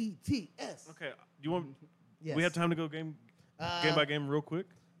 Jets. Okay. Do you want? Yes. We have time to go game by game real quick,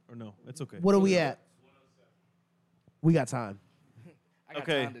 or no? It's okay. What are we at? We got time. I got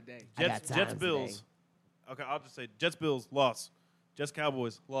Okay. time today. I got Jets time Bills. Okay, I'll just say Jets Bills loss. Jets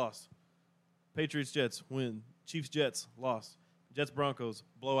Cowboys loss. Patriots Jets win. Chiefs Jets loss. Jets Broncos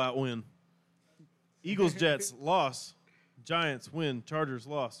blowout win. Eagles Jets loss. Giants win. Chargers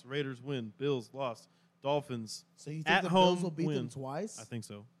loss. Raiders win. Bills loss. Dolphins So you think at the home Bills will beat win. them twice? I think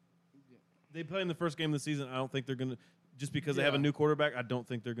so. They play in the first game of the season. I don't think they're gonna. Just because they have a Yeah. new quarterback, I don't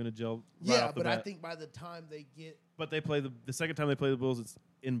think they're gonna gel. Right Yeah, off the but I bat. think by the time they get But they play the second time they play the Bills, it's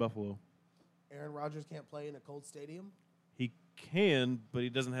in Buffalo. Aaron Rodgers can't play in a cold stadium. He can, but he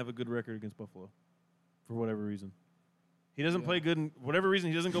doesn't have a good record against Buffalo, for whatever reason. He doesn't play good. In whatever reason,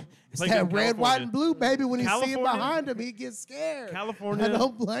 he doesn't go It's play good in that red, white, California. and blue, baby. When he see it California- behind him, he gets scared. California. I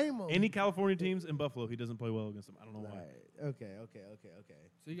don't blame him. Any California teams in Buffalo, he doesn't play well against them. I don't know why. Right. Okay.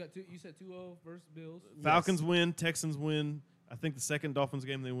 So you got two. You said 2-0 versus Bills. Falcons win, Texans win. I think the second Dolphins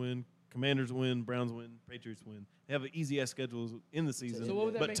game they win. Commanders win, Browns win, Patriots win. They have an easy ass schedule in the season, So what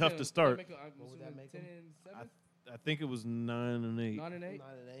would that but make tough them? to start. What would that make 10 them? and 7? I think it was 9 and 8. 9 and 8. 9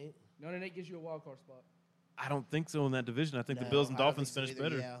 and 8. 9 and 8 gives you a wild card spot. I don't think so in that division. I think the No, Bills and I don't Dolphins think so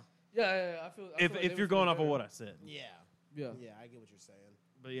finished either. better. Yeah. I feel. If you're going off of what I said, Yeah. Yeah. I get what you're saying.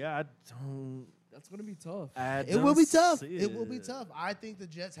 but yeah, I don't. That's gonna be tough. It will be tough. It will be tough. I think the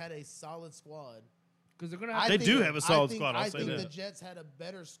Jets had a solid squad. Because they're gonna I have. They think- do have a solid I think- squad, I'll I say think that. the Jets had a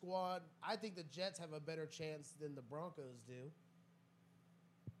better squad. I think the Jets have a better chance than the Broncos do.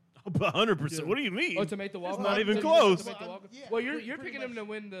 100%. What do you mean? to make the wild It's card. not even So you close. to make the wild card? Yeah, well, you're pretty picking them much. to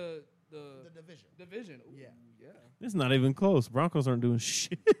win the The division. division. Ooh, Yeah. yeah. It's not even close. Broncos aren't doing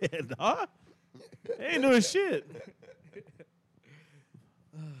shit, huh? They ain't doing shit.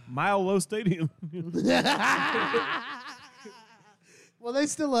 Mile Low Stadium. Well, they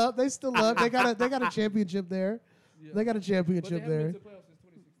still up. They got a championship there. Yeah. They got a But they championship haven't there. been to the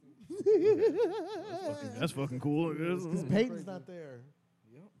playoffs since 2016. That's fucking cool. I guess. Peyton's not there.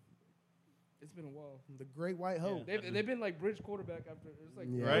 Yep. It's been a while. The Great White Hope. They've been like bridge quarterback after. It's like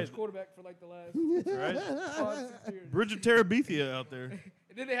Yeah. bridge Right. quarterback for like the last Right? 5-6 years. Bridge of Terabithia out there.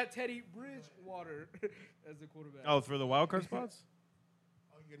 And then they had Teddy Bridgewater as the quarterback. Oh, for the wild card spots?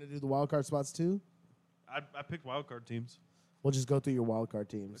 Oh, you're gonna do the wild card spots too? I picked wild card teams. We'll just go through your wild card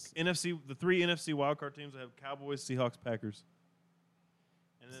teams. The 3 NFC wild card teams, I have Cowboys, Seahawks, Packers.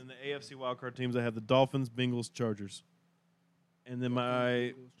 And then the AFC wild card teams, I have the Dolphins, Bengals, Chargers. And then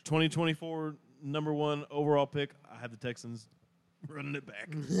my 2024 number 1 overall pick, I have the Texans running it back.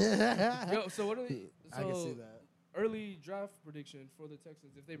 Yo, so what are they? So I can see that. Early draft prediction for the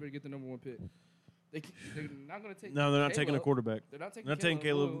Texans if they were to get the number 1 pick. They're not going to take. No, they're not taking a Caleb. quarterback. They're not taking. They're not taking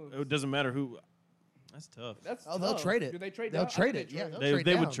Caleb. Whoa. It doesn't matter who. That's tough. That's Oh, they'll tough. trade it. Do they trade? They'll down? I trade think it. Yeah, trade. they'll They trade would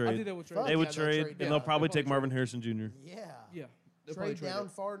down. I trade. think they would trade. Fuck They yeah, would they'll trade, trade and down. they'll probably They'll take trade. Marvin Harrison Jr. Yeah. Yeah. They'll Trade probably trade down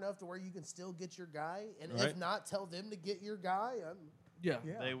it. far enough to where you can still get your guy, and Right. if not, tell them to get your guy. Yeah.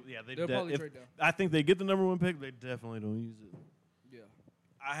 They They'll probably if- trade down. I think they get the number 1 pick. They definitely don't use it. Yeah.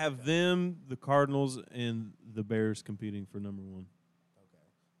 I have them, the Cardinals, and the Bears competing for number 1.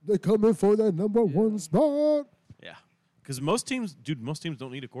 They coming for that number 1 spot. Yeah, because most teams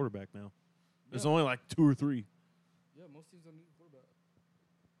don't need a quarterback now. There's Yeah. only like 2 or 3. Yeah. Most teams don't need a quarterback.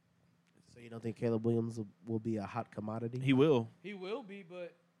 So you don't think Caleb Williams will be a hot commodity? He will, He will be,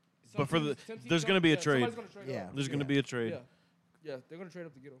 but. but for the some teams there's don't- going to be a yeah, trade. somebody's gonna trade Yeah. up. There's going to be a trade. Yeah. Yeah. They're gonna trade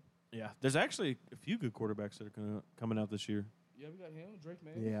up to get him. Yeah, there's actually a few good quarterbacks that are coming out this year. Yeah, we got him, Drake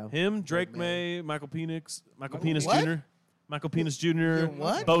May. Yeah. Him, Drake May. May, Michael Penix Michael Penis what? Jr., Michael Penis Jr., You're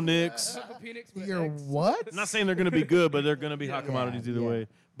what? Bo Nix. Michael Penix with You're X. what? I'm not saying they're going to be good, but they're going to be hot Yeah. commodities either Yeah. way.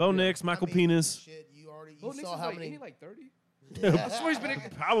 Bo Nix, Michael I mean, Penis. Shit, you Bo Nix saw is how like, many. ain't he like 30? I swear he's been. I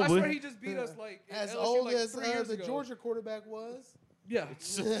Probably. swear he just beat us like in as LSU old like as 3 years the ago. Georgia quarterback was. Yeah.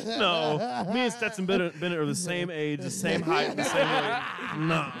 No, me and Stetson Bennett are the same age, the same height, the same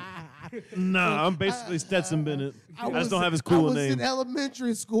weight. No, I'm basically Stetson Bennett. I just don't have his I cool was name. in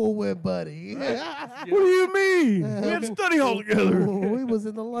elementary school with Buddy. What do you mean? We had to study hall together, We was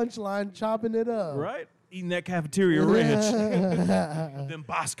in the lunch line chopping it up. right? Eating that cafeteria ranch. Them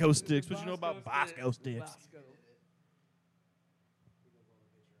Bosco sticks. What you know about Bosco sticks? Bosco.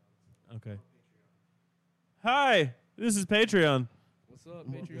 Okay. Hi, this is Patreon. What's up,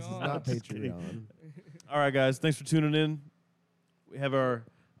 This is Patreon? not just kidding. Patreon. All right, guys. Thanks for tuning in. We have our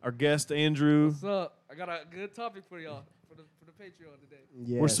guest Andrew. What's up? I got a good topic for y'all for the Patreon today.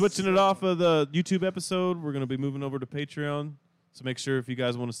 We're Yes. switching it off of the YouTube episode. We're going to be moving over to Patreon. So make sure if you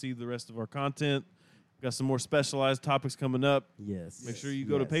guys want to see the rest of our content, we've got some more specialized topics coming up. Yes. Make sure you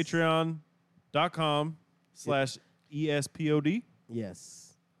go to Yes. patreon.com/ESPOD. Yes.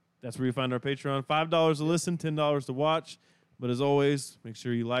 That's where you find our Patreon. $5 to listen, $10 to watch. But as always, make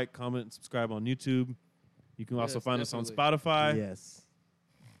sure you like, comment, and subscribe on YouTube. You can also Yes, find us on definitely. Spotify. Yes.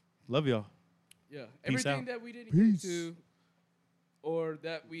 Love y'all. Yeah. Peace Everything out. that we didn't Peace. get to, or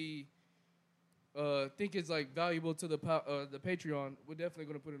that we think is like valuable to the Patreon, we're definitely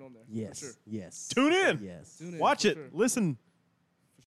gonna put it on there. Yes. For sure. Yes. Tune in. Yes. Tune in, Watch for it. sure. Listen.